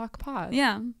 At Mall Talk Pod.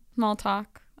 Yeah, Mall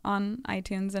Talk on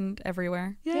iTunes and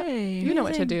everywhere. Yay. You know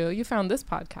what to do. You found this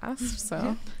podcast,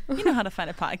 so. You know how to find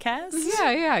a podcast.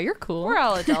 Yeah, you're cool. We're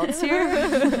all adults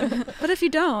here. But if you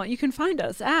don't, you can find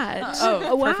us at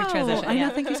perfect transition. I know,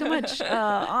 thank you so much.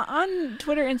 On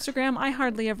Twitter, Instagram, I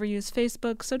hardly ever use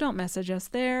Facebook, so don't message us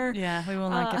there. Yeah, we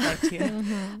will not get back to you.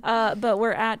 But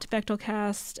we're at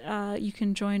Bechtelcast. You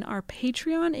can join our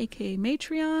Patreon, aka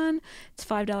Matreon. It's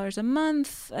 $5 a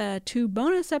month, 2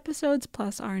 bonus episodes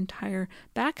plus our entire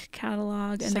back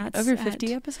catalog, and that's over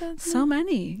 50 episodes. So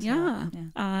many, yeah.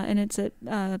 And it's at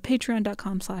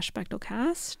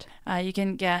patreon.com/Bechtelcast. You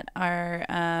can get our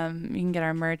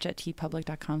merch at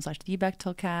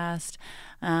tpublic.com/thebechtelcast.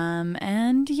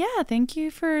 And yeah, thank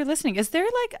you for listening. Is there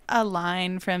like a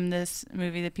line from this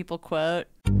movie that people quote?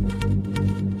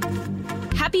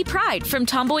 Happy Pride from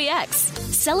Tomboy X,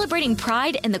 celebrating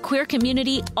pride and the queer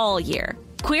community all year.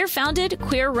 Queer founded,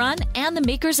 queer run, and the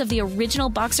makers of the original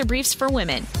boxer briefs for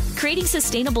women, creating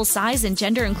sustainable size and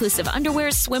gender inclusive underwear,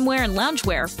 swimwear, and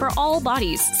loungewear for all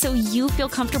bodies so you feel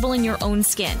comfortable in your own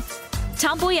skin.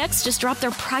 Tomboy X just dropped their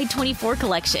Pride 24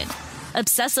 collection.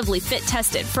 Obsessively fit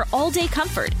tested for all day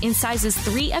comfort in sizes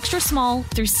 3 extra small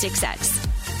through 6X.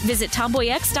 Visit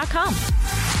tomboyx.com.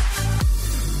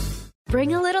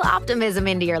 Bring a little optimism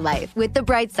into your life with The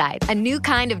Bright Side, a new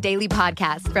kind of daily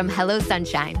podcast from Hello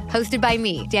Sunshine, hosted by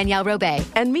me, Danielle Robay.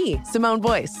 And me, Simone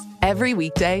Boyce. Every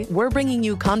weekday, we're bringing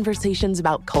you conversations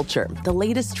about culture, the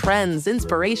latest trends,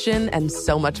 inspiration, and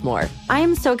so much more. I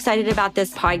am so excited about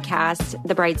this podcast,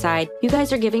 The Bright Side. You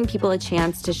guys are giving people a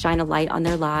chance to shine a light on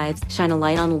their lives, shine a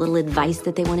light on a little advice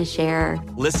that they want to share.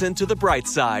 Listen to The Bright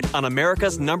Side on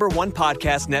America's #1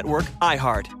 podcast network,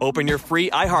 iHeart. Open your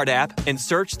free iHeart app and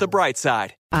search The Bright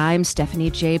Side. I'm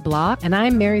Stephanie J. Block. And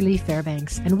I'm Mary Lee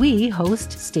Fairbanks, and we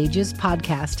host Stages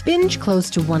Podcast. Binge close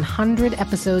to 100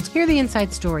 episodes. Hear the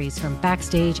inside stories from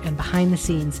backstage and behind the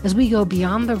scenes as we go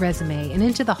beyond the resume and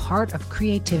into the heart of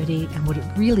creativity and what it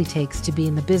really takes to be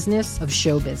in the business of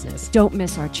show business. Don't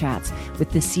miss our chats with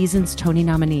this season's Tony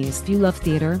nominees. If you love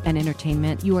theater and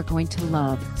entertainment, you are going to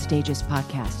love Stages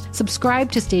Podcast. Subscribe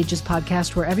to Stages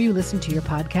Podcast wherever you listen to your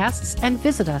podcasts and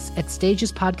visit us at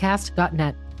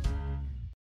stagespodcast.net.